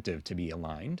disincentive to be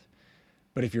aligned.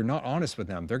 But if you're not honest with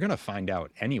them, they're going to find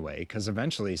out anyway, because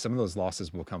eventually some of those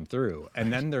losses will come through.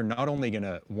 And then they're not only going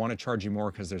to want to charge you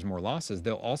more because there's more losses,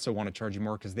 they'll also want to charge you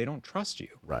more because they don't trust you.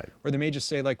 Right. Or they may just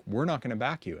say, like, "We're not going to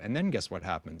back you." And then guess what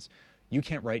happens? You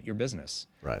can't write your business.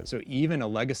 Right. So even a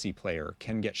legacy player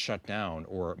can get shut down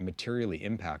or materially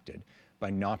impacted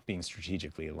by not being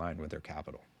strategically aligned with their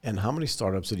capital. And how many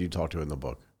startups did you talk to in the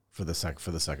book for the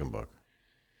second book?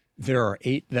 There are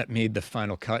 8 that made the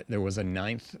final cut. There was a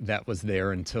 9th that was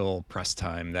there until press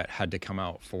time that had to come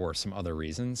out for some other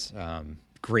reasons.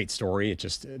 Great story. It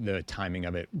just, the timing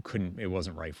of it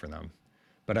wasn't right for them.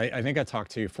 But I think I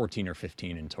talked to 14 or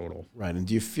 15 in total. Right. And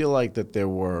do you feel like that there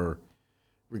were,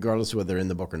 regardless of whether they're in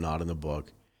the book or not in the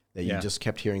book, that you just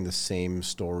kept hearing the same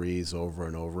stories over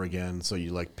and over again? So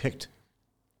you like picked,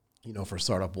 for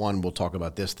startup 1, we'll talk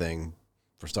about this thing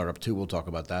for startup 2, we'll talk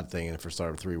about that thing. And for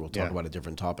startup 3, we'll talk about a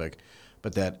different topic.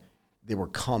 But that there were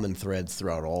common threads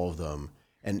throughout all of them.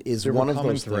 And is There one were of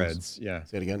common those threads, things,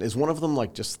 say it again, is one of them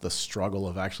like just the struggle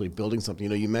of actually building something? You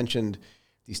know, you mentioned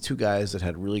these 2 guys that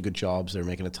had really good jobs. They were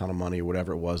making a ton of money or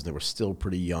whatever it was. And they were still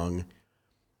pretty young.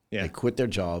 Yeah. They quit their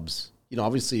jobs. You know,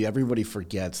 obviously everybody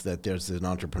forgets that there's an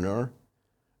entrepreneur.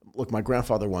 Look, my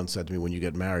grandfather once said to me, when you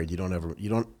get married, you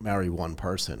don't marry one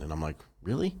person. And I'm like,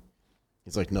 really?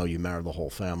 He's like, no, you marry the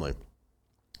whole family.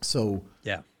 So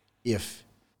if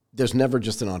there's never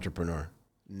just an entrepreneur,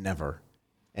 never,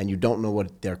 and you don't know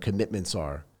what their commitments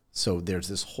are, so there's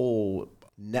this whole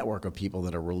network of people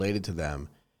that are related to them.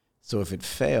 So if it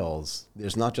fails,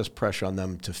 there's not just pressure on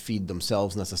them to feed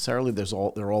themselves necessarily. There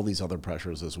are all these other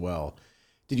pressures as well.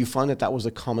 Did you find that was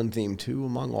a common theme too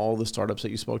among all the startups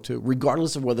that you spoke to,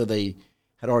 regardless of whether they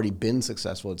had already been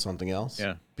successful at something else?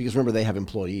 Yeah. Because remember, they have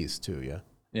employees too, yeah?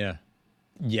 Yeah.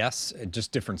 Yes, at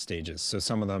just different stages. So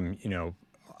some of them, you know,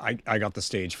 I got the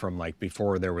stage from like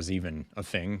before there was even a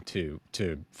thing to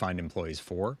find employees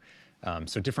for.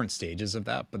 So different stages of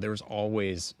that, but there was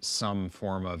always some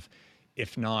form of,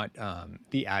 if not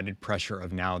the added pressure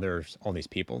of now there's all these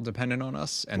people dependent on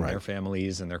us and their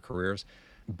families and their careers.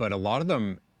 But a lot of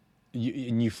them,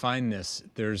 you find this,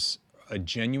 there's a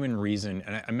genuine reason,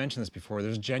 and I mentioned this before,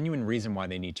 there's a genuine reason why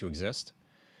they need to exist.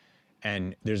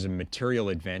 And there's a material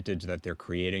advantage that they're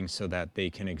creating so that they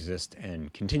can exist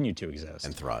and continue to exist.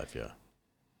 And thrive, yeah.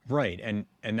 Right, and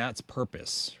that's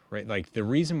purpose, right? Like the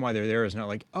reason why they're there is not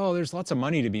like, oh, there's lots of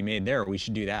money to be made there, we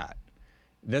should do that.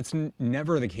 That's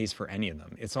never the case for any of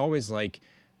them. It's always like,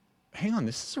 hang on,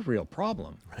 this is a real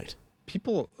problem. Right.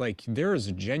 People, like, there is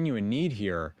a genuine need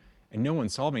here and no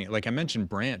one's solving it. Like I mentioned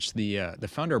Branch, the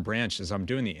founder of Branch, as I'm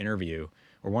doing the interview,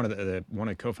 or one of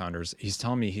the co-founders, he's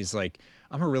telling me, he's like,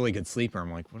 I'm a really good sleeper.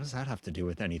 I'm like, what does that have to do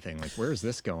with anything? Like, where is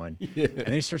this going? Yeah. And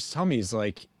then he starts to tell me, he's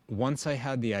like, once I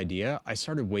had the idea, I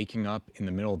started waking up in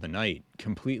the middle of the night,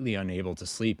 completely unable to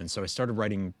sleep. And so I started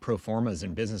writing pro formas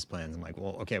and business plans. I'm like,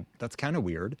 well, okay, that's kind of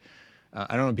weird.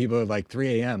 I don't know, people are like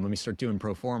 3 a.m., let me start doing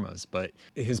pro formas. But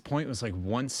his point was like,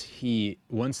 once the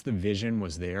vision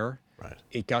was there,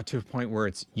 it got to a point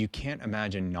where you can't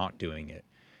imagine not doing it.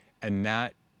 And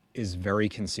that is very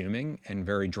consuming and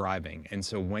very driving. And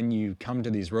so when you come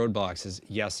to these roadblocks, is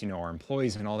yes, you know, our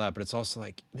employees and all that, but it's also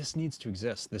like, this needs to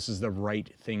exist. This is the right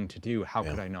thing to do. How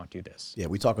could I not do this? Yeah,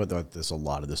 we talk about this a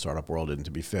lot in the startup world. And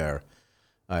to be fair,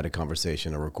 I had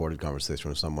a recorded conversation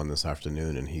with someone this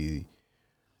afternoon, and he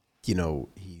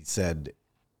said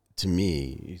to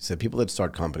me, he said, people that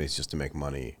start companies just to make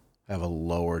money have a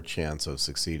lower chance of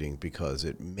succeeding because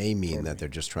it may mean that they're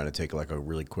just trying to take like a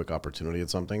really quick opportunity at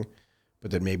something,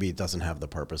 but that maybe it doesn't have the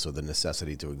purpose or the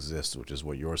necessity to exist, which is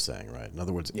what you're saying, right? In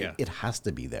other words, it has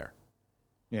to be there.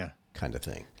 Yeah. Kind of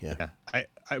thing. Yeah.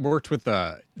 I worked with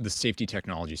the safety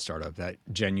technology startup that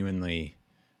genuinely,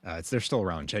 they're still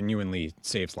around, genuinely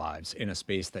saves lives in a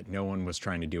space that no one was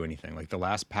trying to do anything. Like the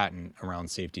last patent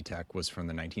around safety tech was from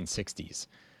the 1960s.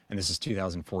 And this is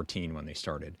 2014 when they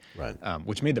started, right?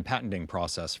 Which made the patenting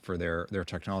process for their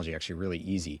technology actually really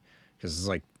easy, because it's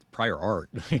like prior art.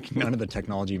 Like none of the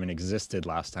technology even existed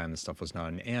last time this stuff was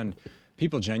done. And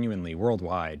people genuinely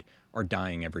worldwide are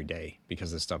dying every day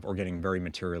because of this stuff, or getting very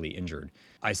materially injured.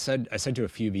 I said to a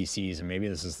few VCs, and maybe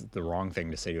this is the wrong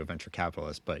thing to say to a venture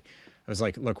capitalist, but I was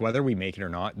like, look, whether we make it or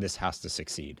not, this has to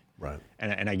succeed. Right.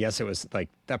 And I guess it was like,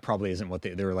 that probably isn't what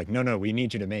they were like, no, we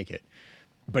need you to make it.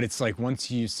 But it's like,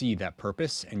 once you see that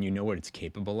purpose and you know what it's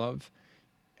capable of,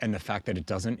 and the fact that it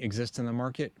doesn't exist in the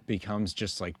market becomes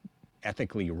just like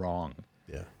ethically wrong.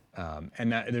 Yeah.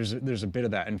 And that there's a bit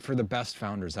of that. And for the best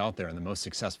founders out there and the most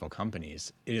successful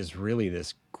companies, it is really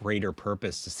this greater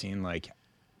purpose to seeing like,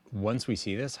 once we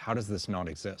see this, how does this not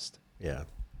exist? Yeah.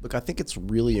 Look, I think it's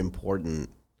really important.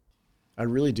 I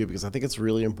really do, because I think it's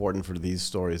really important for these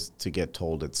stories to get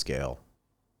told at scale.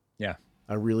 Yeah.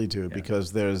 I really do,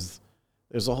 because there's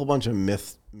a whole bunch of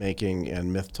myth making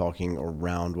and myth talking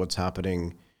around what's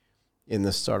happening in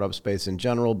the startup space in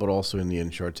general, but also in the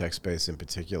insurtech space in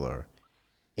particular.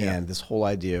 Yeah. And this whole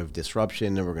idea of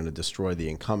disruption, and we're going to destroy the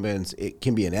incumbents, it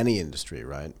can be in any industry,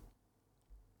 right?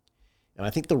 And I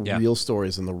think the real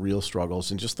stories and the real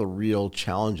struggles and just the real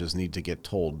challenges need to get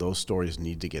told. Those stories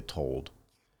need to get told.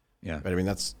 Yeah. But I mean,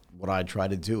 that's what I try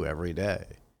to do every day.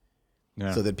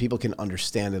 Yeah. So that people can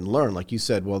understand and learn. Like you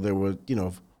said, well, there were,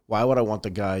 why would I want the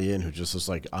guy in who just is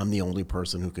like, I'm the only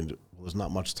person who can do, well, there's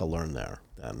not much to learn there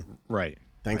then. Right.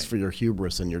 Thanks for your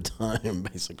hubris and your time,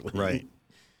 basically. Right.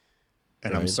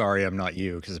 And I'm sorry I'm not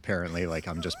you, because apparently like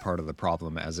I'm just part of the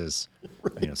problem, as is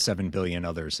 7 billion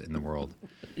others in the world.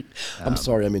 I'm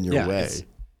sorry I'm in your way.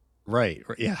 Right.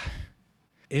 Yeah.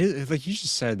 it is, like you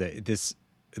just said, that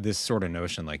this sort of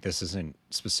notion, like this isn't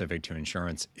specific to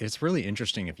insurance. It's really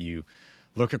interesting if you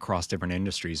look across different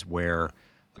industries where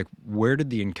did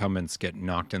the incumbents get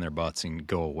knocked in their butts and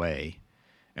go away,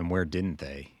 and where didn't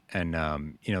they? And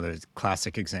the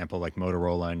classic example like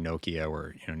Motorola and Nokia,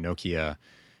 where Nokia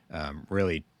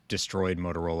really destroyed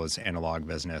Motorola's analog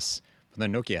business. But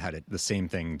then Nokia had the same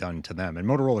thing done to them, and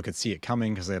Motorola could see it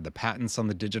coming because they had the patents on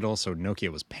the digital. So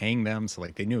Nokia was paying them, so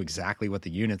like they knew exactly what the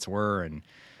units were. And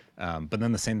but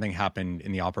then the same thing happened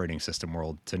in the operating system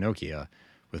world to Nokia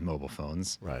with mobile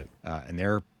phones, Right. And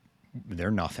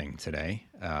they're nothing today.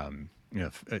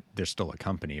 They're still a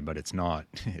company, but it's not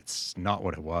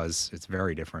what it was. It's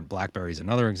very different. BlackBerry's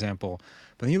another example.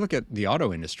 But then you look at the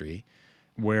auto industry,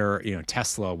 where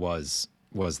Tesla was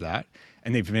that,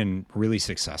 and they've been really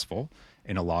successful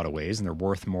in a lot of ways, and they're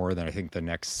worth more than I think the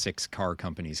next 6 car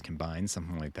companies combined,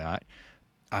 something like that.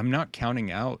 I'm not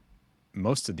counting out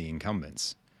most of the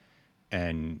incumbents,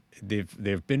 and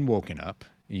they've been woken up.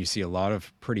 You see a lot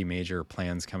of pretty major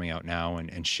plans coming out now,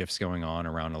 and shifts going on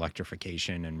around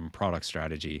electrification and product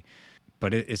strategy.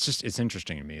 But it's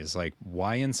interesting to me. It's like,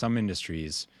 why in some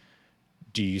industries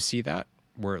do you see that?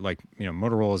 Where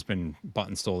Motorola has been bought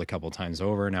and sold a couple of times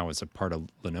over. Now it's a part of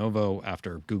Lenovo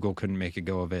after Google couldn't make a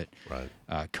go of it.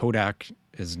 Right. Kodak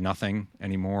is nothing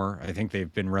anymore. I think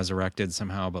they've been resurrected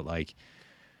somehow, but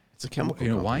It's a chemical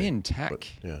company. Why in tech?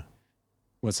 Yeah.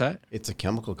 What's that? It's a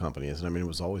chemical company, isn't it? I mean, it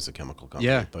was always a chemical company.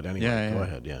 Yeah. But anyway, Yeah. Go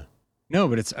ahead. Yeah. No,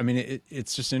 but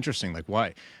it's just interesting. Like,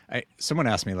 why? Someone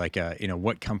asked me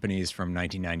what companies from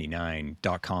 1999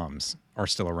 .coms are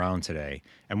still around today,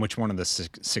 and which one of the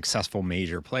successful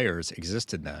major players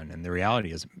existed then. And the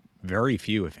reality is, very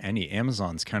few, if any.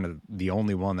 Amazon's kind of the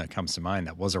only one that comes to mind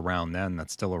that was around then,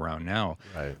 that's still around now.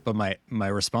 Right. But my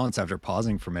response after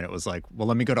pausing for a minute was like, well,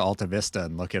 let me go to Alta Vista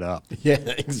and look it up. Yeah,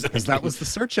 exactly. Because that was the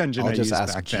search engine I used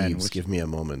back then. Give me a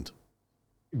moment.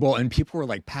 Well, and people were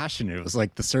like passionate. It was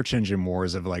like the search engine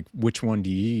wars of like, which one do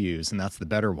you use? And that's the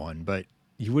better one. But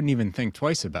you wouldn't even think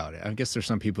twice about it. I guess there's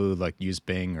some people who like use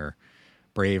Bing or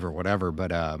Brave or whatever,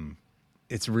 but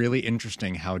it's really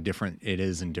interesting how different it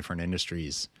is in different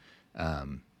industries.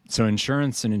 So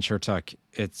insurance and insurtech,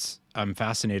 I'm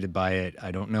fascinated by it.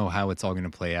 I don't know how it's all going to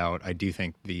play out. I do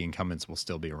think the incumbents will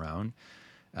still be around.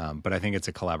 But I think it's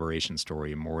a collaboration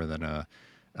story more than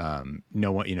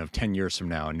no one, 10 years from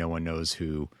now, no one knows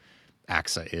who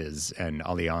AXA is and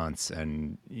Allianz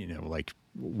and, like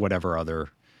whatever other,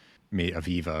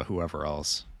 Aviva, whoever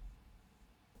else.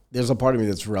 There's a part of me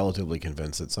that's relatively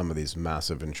convinced that some of these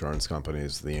massive insurance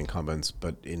companies, the incumbents,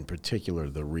 but in particular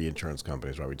the reinsurance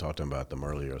companies, right? We talked about them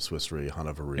earlier, Swiss Re,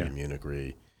 Hannover Re, Munich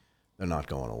Re, they're not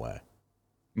going away.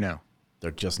 No.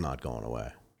 They're just not going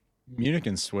away. Munich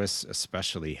and Swiss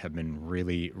especially have been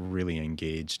really, really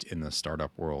engaged in the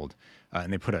startup world.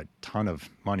 And they put a ton of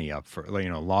money up for,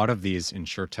 a lot of these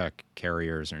insurtech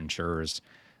carriers or insurers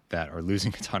that are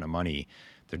losing a ton of money.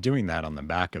 They're doing that on the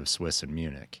back of Swiss and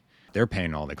Munich. They're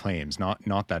paying all the claims, not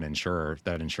that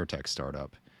insurtech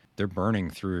startup. They're burning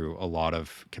through a lot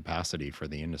of capacity for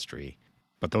the industry.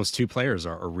 But those two players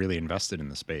are really invested in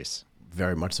the space.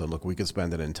 Very much so. Look, we could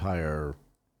spend an entire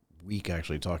week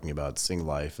actually talking about Sing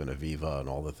Life and Aviva and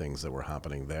all the things that were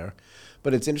happening there.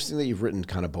 But it's interesting that you've written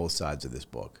kind of both sides of this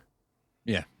book.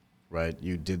 Yeah. Right?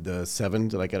 You did the 7,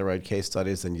 did I get it right, case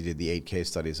studies, then you did the 8 case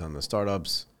studies on the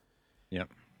startups. Yep.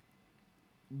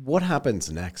 What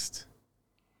happens next?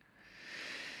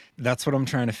 That's what I'm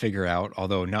trying to figure out,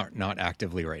 although not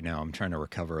actively right now. I'm trying to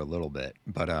recover a little bit.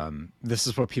 But this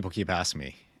is what people keep asking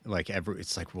me.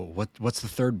 It's like, well, what's the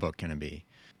third book going to be?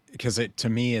 Because to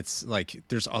me, it's like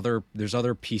there's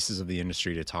other pieces of the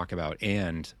industry to talk about.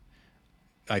 And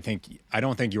I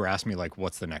don't think you were asking me like,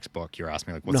 what's the next book? You're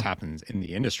asking me like, what's happened in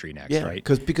the industry next, right?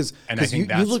 Because and I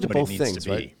think you looked at both things, to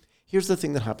be. right? Here's the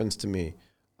thing that happens to me.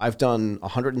 I've done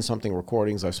 100 and something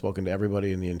recordings. I've spoken to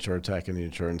everybody in the insurtech and the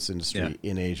insurance industry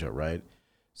in Asia, right?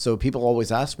 So people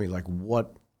always ask me like,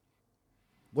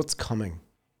 what's coming?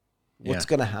 What's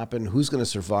going to happen? Who's going to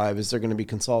survive? Is there going to be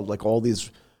like all these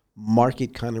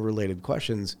market kind of related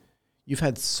questions. You've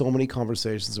had so many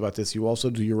conversations about this. You also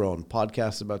do your own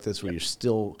podcast about this where you're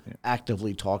still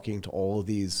actively talking to all of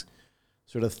these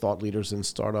sort of thought leaders in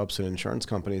startups and insurance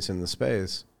companies in the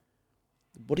space.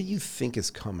 What do you think is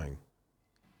coming?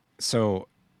 So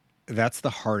that's the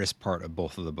hardest part of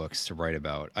both of the books to write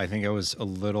about. I think I was a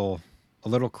little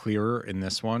clearer in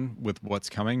this one with what's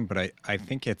coming, but I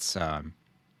think it's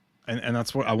and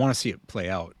that's what I want to see it play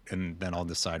out, and then I'll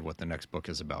decide what the next book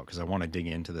is about because I want to dig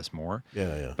into this more.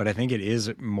 Yeah. But I think it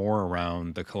is more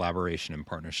around the collaboration and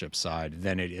partnership side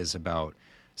than it is about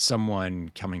someone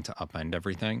coming to upend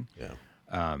everything. Yeah.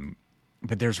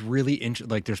 But there's really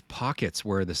like there's pockets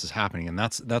where this is happening, and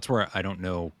that's where I don't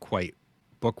know quite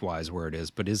book wise where it is.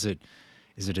 But is it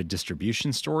a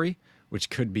distribution story, which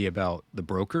could be about the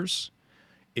brokers?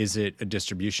 Is it a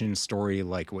distribution story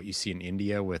like what you see in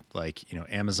India with like,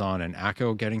 Amazon and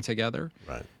Acco getting together?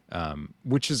 Right.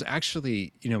 Which is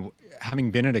actually,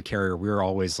 having been at a carrier, we were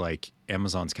always like,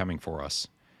 Amazon's coming for us.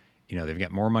 They've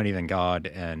got more money than God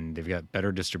and they've got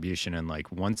better distribution. And like,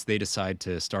 once they decide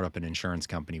to start up an insurance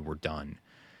company, we're done.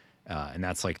 And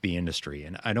that's like the industry.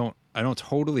 And I don't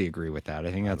totally agree with that.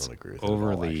 I think that's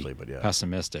overly actually, but yeah.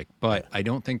 pessimistic, but I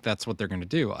don't think that's what they're going to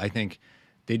do. I think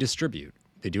they distribute.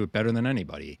 They do it better than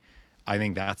anybody. I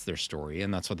think that's their story,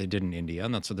 and that's what they did in India,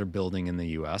 and that's what they're building in the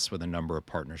U.S. with a number of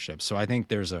partnerships. So I think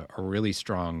there's a really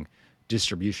strong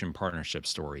distribution partnership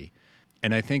story.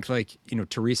 And I think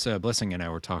Teresa Blissing and I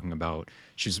were talking about,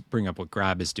 she's bringing up what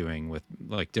Grab is doing with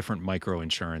like different micro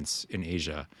insurance in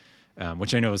Asia,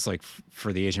 which I know is like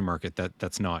for the Asian market,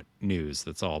 that's not news.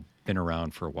 That's all been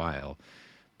around for a while.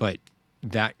 But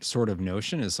that sort of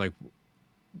notion is like,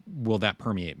 will that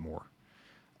permeate more?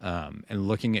 And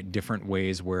looking at different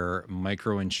ways where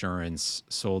microinsurance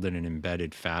sold in an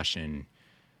embedded fashion,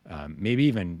 maybe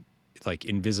even like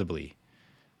invisibly,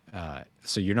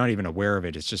 so you're not even aware of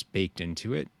it. It's just baked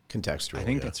into it. Contextual. I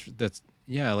think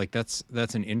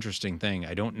that's an interesting thing.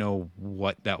 I don't know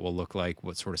what that will look like,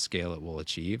 what sort of scale it will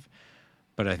achieve,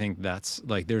 but I think that's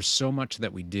like there's so much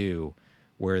that we do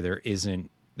where there isn't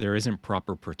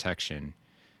proper protection.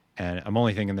 And I'm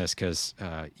only thinking this because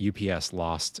UPS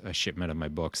lost a shipment of my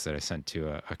books that I sent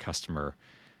to a customer,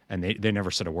 and they never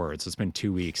said a word. So it's been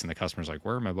 2 weeks, and the customer's like,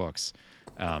 "Where are my books?"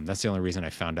 That's the only reason I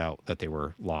found out that they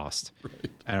were lost. Right.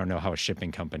 I don't know how a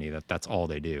shipping company that's all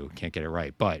they do can't get it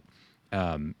right. But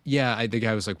the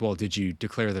guy was like, "Well, did you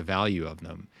declare the value of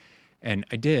them?" And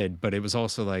I did, but it was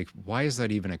also like, why is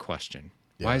that even a question?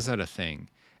 Yeah. Why is that a thing?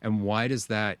 And why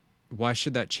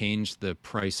should that change the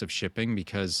price of shipping?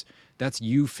 Because that's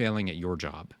you failing at your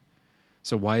job.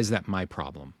 So why is that my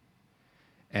problem?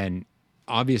 And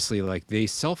obviously, like, they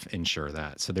self-insure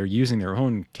that. So they're using their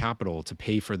own capital to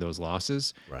pay for those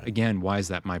losses. Right. Again, why is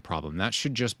that my problem? That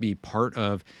should just be part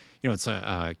of, it's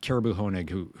Caribou Honig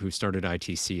who started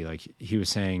ITC. Like, he was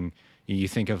saying, you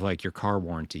think of like your car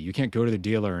warranty. You can't go to the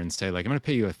dealer and say like, I'm going to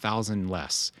pay you $1,000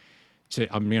 less.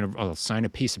 I'll sign a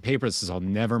piece of paper that says I'll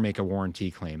never make a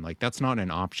warranty claim. Like, that's not an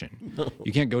option. No.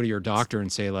 You can't go to your doctor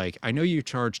and say like, I know you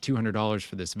charge $200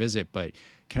 for this visit, but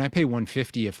can I pay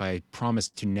 $150 if I promise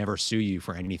to never sue you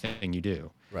for anything you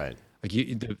do? Right. Like,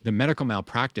 the medical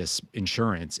malpractice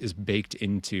insurance is baked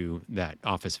into that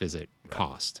office visit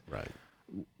cost. Right.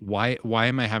 Why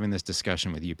am I having this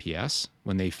discussion with UPS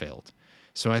when they failed?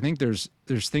 So I think there's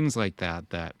things like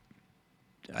that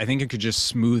I think it could just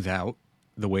smooth out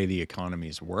the way the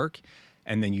economies work,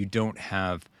 and then you don't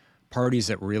have parties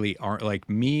that really aren't like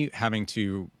me having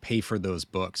to pay for those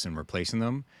books and replacing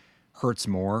them hurts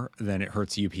more than it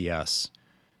hurts UPS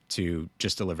to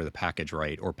just deliver the package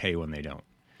right or pay when they don't.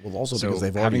 Well, also because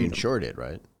they've already insured it,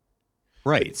 right?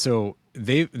 Right. So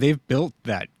they've built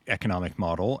that economic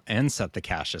model and set the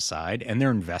cash aside, and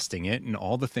they're investing it in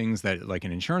all the things that like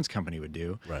an insurance company would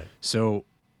do. Right. So,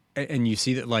 and you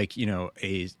see that like,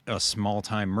 a small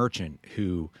time merchant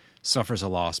who suffers a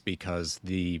loss because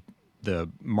the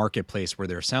marketplace where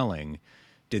they're selling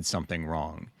did something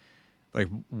wrong. Like,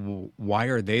 why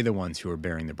are they the ones who are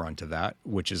bearing the brunt of that,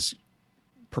 which is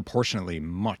proportionately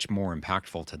much more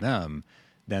impactful to them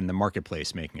than the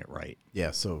marketplace making it right?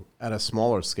 Yeah. So at a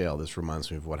smaller scale, this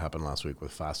reminds me of what happened last week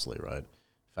with Fastly, right?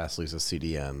 Fastly is a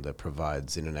CDN that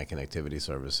provides internet connectivity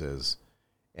services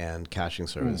and caching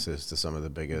services to some of the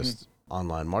biggest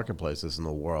online marketplaces in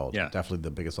the world. Yeah. Definitely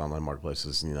the biggest online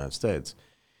marketplaces in the United States.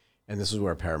 And this is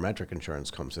where parametric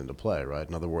insurance comes into play, right?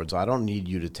 In other words, I don't need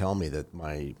you to tell me that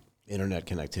my internet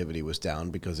connectivity was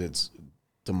down because it's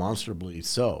demonstrably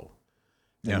so.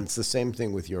 And it's the same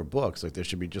thing with your books. Like, there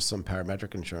should be just some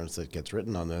parametric insurance that gets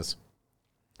written on this.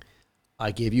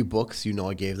 I gave you books,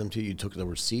 I gave them to you, you took the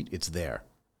receipt, it's there.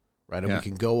 Right? And we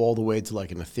can go all the way to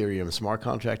like an Ethereum smart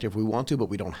contract if we want to, but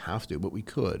we don't have to, but we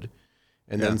could.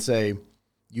 And then say,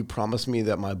 you promised me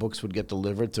that my books would get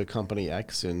delivered to company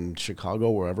X in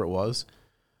Chicago, wherever it was,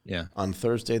 on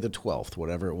Thursday the 12th,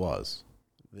 whatever it was.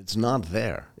 It's not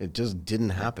there. It just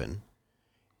didn't happen.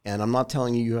 And I'm not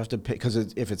telling you have to pay, because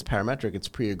if it's parametric, it's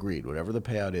pre-agreed. Whatever the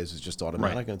payout is just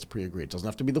automatic, and it's pre-agreed. It doesn't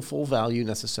have to be the full value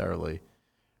necessarily.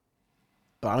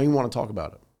 But I don't even want to talk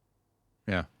about it.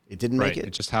 Yeah. It didn't make it.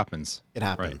 It just happens. It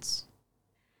happens.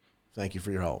 Right. Thank you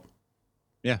for your help.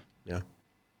 Yeah. Yeah.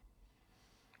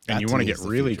 And you want to get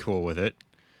really cool with it.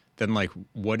 then like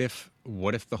what if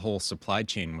the whole supply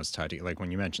chain was tied to, like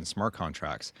when you mentioned smart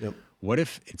contracts, Yep. what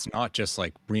if it's not just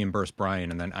like reimburse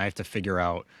Bryan and then I have to figure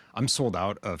out I'm sold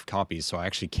out of copies, so I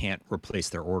actually can't replace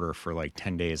their order for like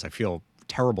 10 days. I feel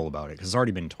terrible about it because it's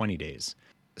already been 20 days.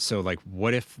 So like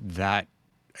what if that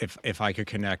if I could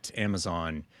connect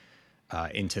Amazon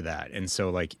into that. And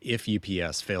so like if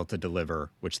UPS failed to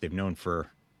deliver, which they've known for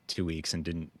 2 weeks and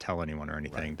didn't tell anyone or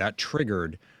anything, that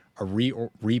triggered a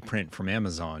reprint from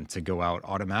Amazon to go out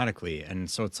automatically. And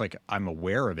so it's like I'm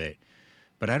aware of it,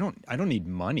 but I don't need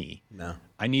money. No.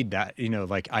 I need that,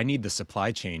 like I need the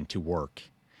supply chain to work.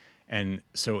 And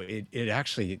so it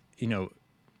actually,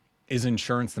 is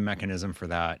insurance the mechanism for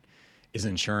that? Is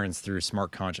insurance through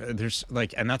smart contract? There's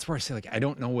like, and that's where I say like I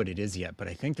don't know what it is yet, but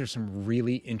I think there's some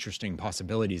really interesting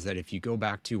possibilities that if you go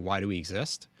back to why do we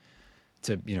exist,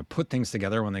 to put things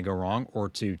together when they go wrong, or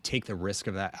to take the risk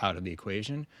of that out of the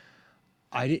equation,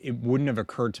 it wouldn't have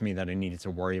occurred to me that I needed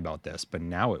to worry about this, but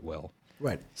now it will.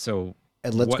 Right. So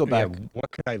And let's go back.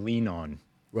 what could I lean on?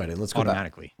 Right. And let's go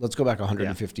automatically. back. Let's go back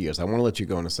 150 years. I want to let you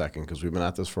go in a second because we've been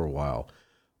at this for a while.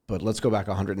 But let's go back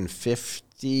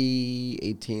 150,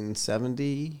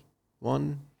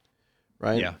 1871,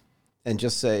 right? Yeah. And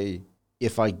just say,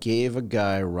 if I gave a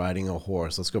guy riding a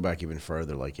horse, let's go back even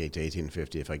further, like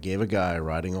 1850. If I gave a guy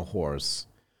riding a horse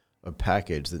a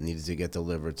package that needed to get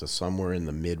delivered to somewhere in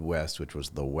the Midwest, which was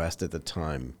the West at the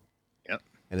time, Yep.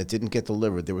 and it didn't get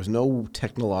delivered, there was no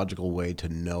technological way to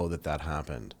know that that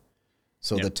happened.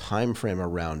 So Yep. the time frame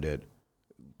around it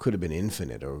could have been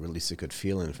infinite, or at least it could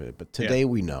feel infinite. But today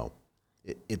we know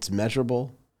it's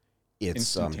measurable,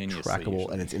 it's trackable,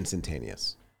 usually. and it's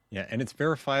instantaneous. Yeah, and it's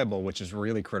verifiable, which is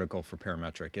really critical for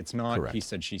parametric. It's not Correct. he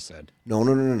said, she said. No.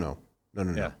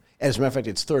 Yeah. As a matter of fact,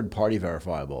 it's third-party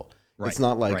verifiable. Right. It's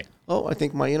not like, Right. oh, I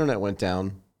think my internet went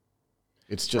down.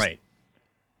 It's just, Right.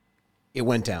 it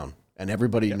went down. And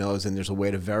everybody knows, and there's a way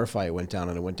to verify it went down,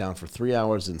 and it went down for 3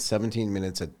 hours and 17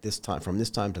 minutes at this time, from this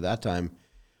time to that time.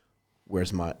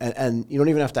 Where's my, and you don't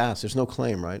even have to ask. There's no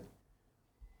claim, right?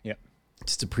 Yeah.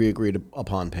 It's just a pre-agreed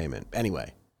upon payment.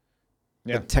 Anyway.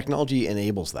 Yeah. But technology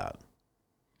enables that.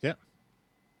 Yeah.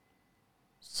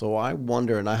 So I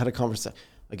wonder, and I had a conversation,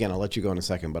 again, I'll let you go in a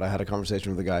second, but I had a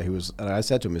conversation with a guy who was, and I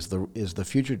said to him, is the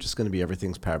future just going to be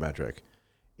everything's parametric?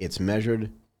 It's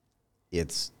measured,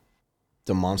 it's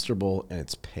demonstrable, and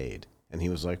it's paid. And he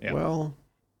was like, well,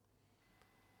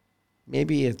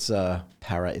 maybe it's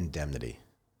para indemnity.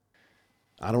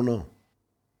 I don't know.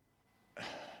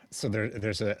 So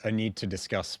there's a need to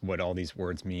discuss what all these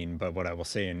words mean, but what I will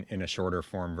say in a shorter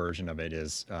form version of it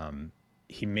is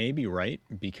he may be right,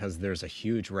 because there's a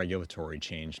huge regulatory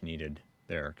change needed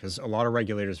there, because a lot of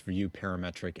regulators view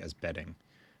parametric as betting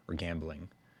or gambling,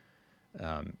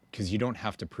 because you don't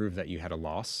have to prove that you had a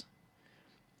loss.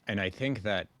 And I think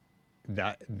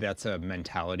that's a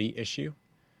mentality issue.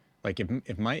 Like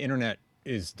if my internet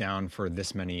is down for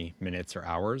this many minutes or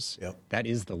hours, that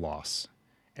is the loss.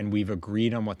 And we've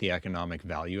agreed on what the economic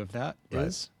value of that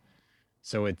is.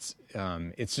 So it's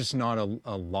just not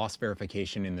a loss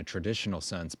verification in the traditional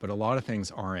sense, but a lot of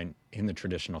things aren't in the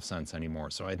traditional sense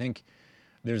anymore. So I think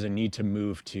there's a need to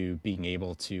move to being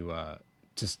able to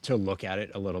look at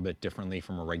it a little bit differently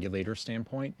from a regulator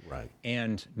standpoint. Right.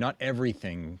 And not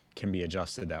everything can be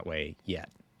adjusted that way yet.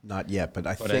 Not yet, but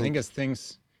I But I think as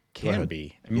things can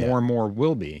be, and Yeah. more and more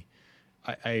will be,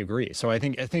 I agree. So I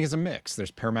think it's a mix.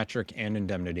 There's parametric and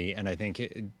indemnity, and I think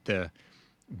the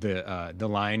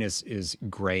line is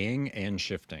graying and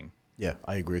shifting. Yeah,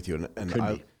 I agree with you. And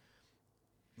Could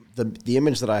be. the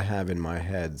image that I have in my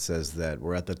head says that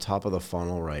we're at the top of the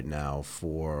funnel right now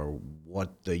for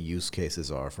what the use cases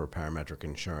are for parametric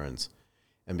insurance.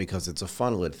 And because it's a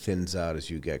funnel, it thins out as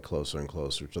you get closer and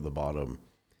closer to the bottom.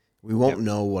 We won't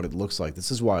know what it looks like. This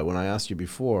is why when I asked you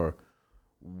before,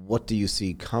 what do you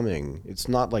see coming? It's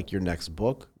not like your next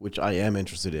book, which I am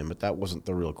interested in, but that wasn't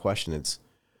the real question. It's,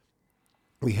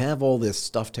 we have all this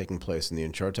stuff taking place in the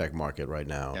insurtech market right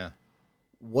now. Yeah.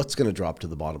 What's going to drop to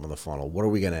the bottom of the funnel? What are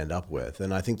we going to end up with?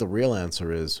 And I think the real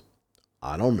answer is,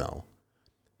 I don't know.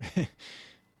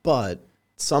 But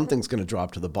something's going to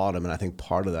drop to the bottom, and I think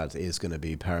part of that is going to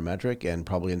be parametric and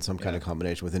probably in some kind of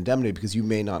combination with indemnity, because you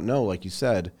may not know, like you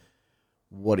said,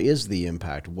 what is the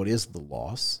impact? What is the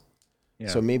loss? Yeah.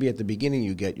 So maybe at the beginning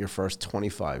you get your first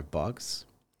 $25,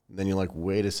 and then you're like,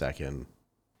 wait a second,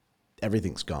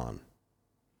 everything's gone.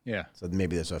 Yeah. So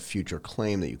maybe there's a future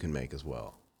claim that you can make as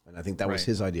well. And I think that was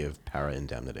his idea of para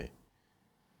indemnity.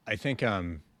 I think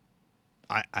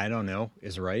I don't know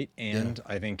is right, and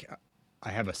I think I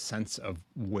have a sense of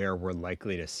where we're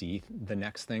likely to see the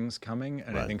next things coming,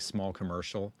 and I think small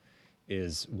commercial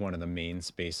is one of the main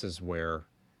spaces where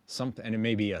something, and it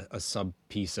may be a sub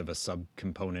piece of a sub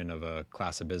component of a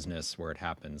class of business where it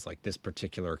happens, like this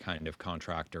particular kind of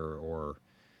contractor or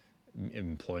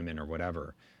employment or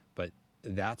whatever. But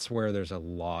that's where there's a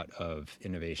lot of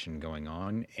innovation going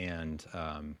on, and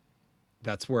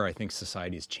that's where I think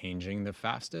society is changing the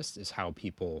fastest, is how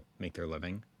people make their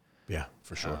living. Yeah,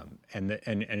 for sure. And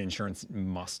insurance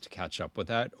must catch up with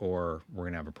that, or we're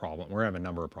gonna have a problem. We're gonna have a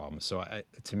number of problems. So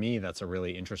to me, that's a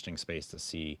really interesting space to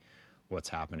see what's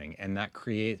happening, and that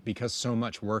creates, because so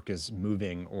much work is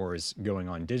moving or is going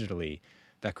on digitally,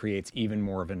 that creates even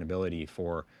more of an ability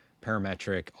for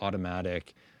parametric,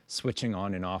 automatic switching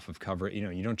on and off of cover. You know,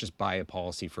 you don't just buy a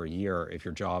policy for a year if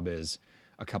your job is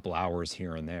a couple hours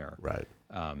here and there. Right.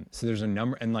 So there's a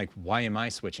number, and like, why am I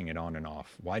switching it on and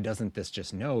off? Why doesn't this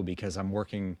just know? Because I'm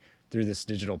working through this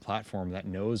digital platform that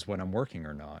knows when I'm working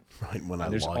or not. Right. When I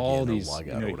there's log all in these, or log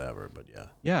out or whatever, but yeah.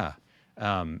 Yeah.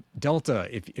 Delta,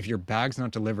 if your bag's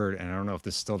not delivered, and I don't know if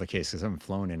this is still the case because I haven't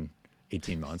flown in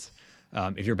 18 months.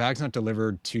 If your bag's not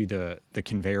delivered to the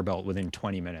conveyor belt within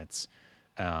 20 minutes,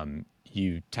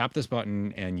 you tap this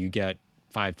button and you get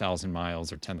 5,000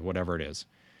 miles or 10, whatever it is.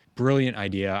 Brilliant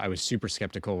idea. I was super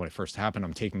skeptical when it first happened.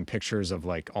 I'm taking pictures of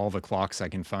like all the clocks I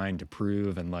can find to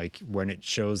prove, and like when it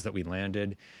shows that we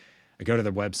landed, I go to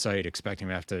the website expecting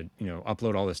to have to, you know,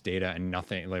 upload all this data, and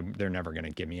nothing, like they're never going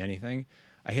to give me anything.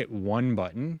 I hit one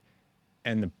button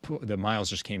and the miles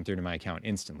just came through to my account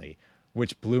instantly,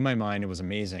 which blew my mind. It was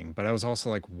amazing. But I was also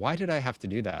like, why did I have to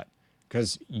do that?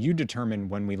 Because you determine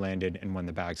when we landed and when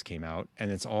the bags came out,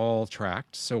 and it's all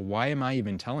tracked. So why am I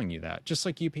even telling you that? Just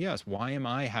like UPS, why am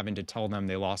I having to tell them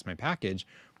they lost my package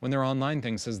when their online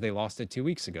thing says they lost it 2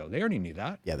 weeks ago? They already knew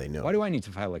that. Yeah, they know. Why do I need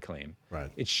to file a claim? Right.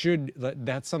 It should,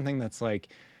 that's something that's like,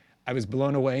 I was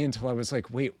blown away until I was like,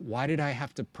 wait, why did I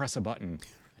have to press a button?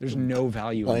 There's no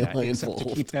value in that except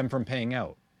to keep them from paying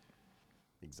out.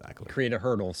 Exactly. Create a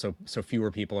hurdle so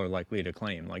fewer people are likely to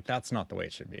claim. Like, that's not the way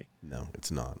it should be. No,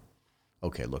 it's not.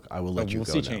 Okay, look, I will let you go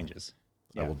now. We'll see changes.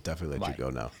 I will definitely let Bye. you go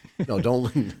now. No,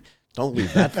 don't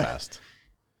leave that fast.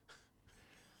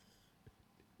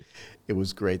 It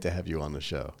was great to have you on the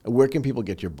show. Where can people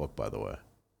get your book, by the way?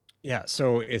 Yeah,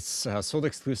 so it's sold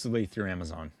exclusively through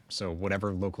Amazon. So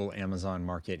whatever local Amazon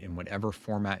market, in whatever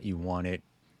format you want it,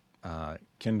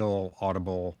 Kindle,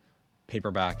 Audible,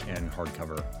 paperback, and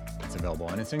hardcover, it's available.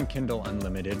 And it's in Kindle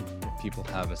Unlimited if people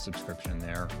have a subscription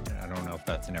there. I don't know if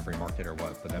that's in every market or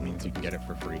what, but that means you can get it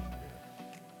for free.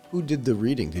 Who did the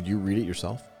reading? Did you read it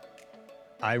yourself?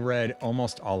 I read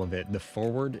almost all of it. The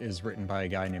foreword is written by a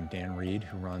guy named Dan Reed,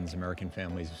 who runs American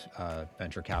Family's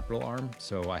venture capital arm.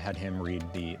 So I had him read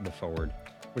the foreword,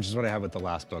 which is what I had with the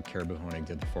last book. Caribou Honig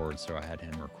did the foreword, so I had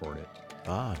him record it.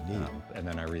 Ah, neat. And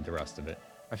then I read the rest of it.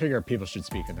 I figure people should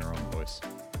speak in their own voice.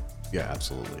 Yeah,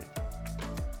 absolutely.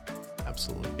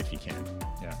 Absolutely. If you can,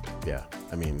 yeah. Yeah,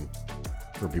 I mean,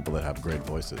 for people that have great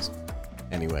voices.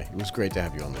 Anyway, it was great to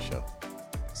have you on the show.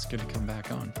 It's good to come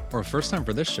back on. Or first time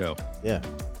for this show. Yeah.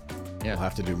 Yeah. We'll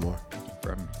have to do more.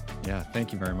 Yeah,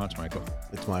 thank you very much, Michael.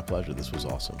 It's my pleasure. This was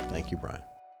awesome. Thank you, Bryan.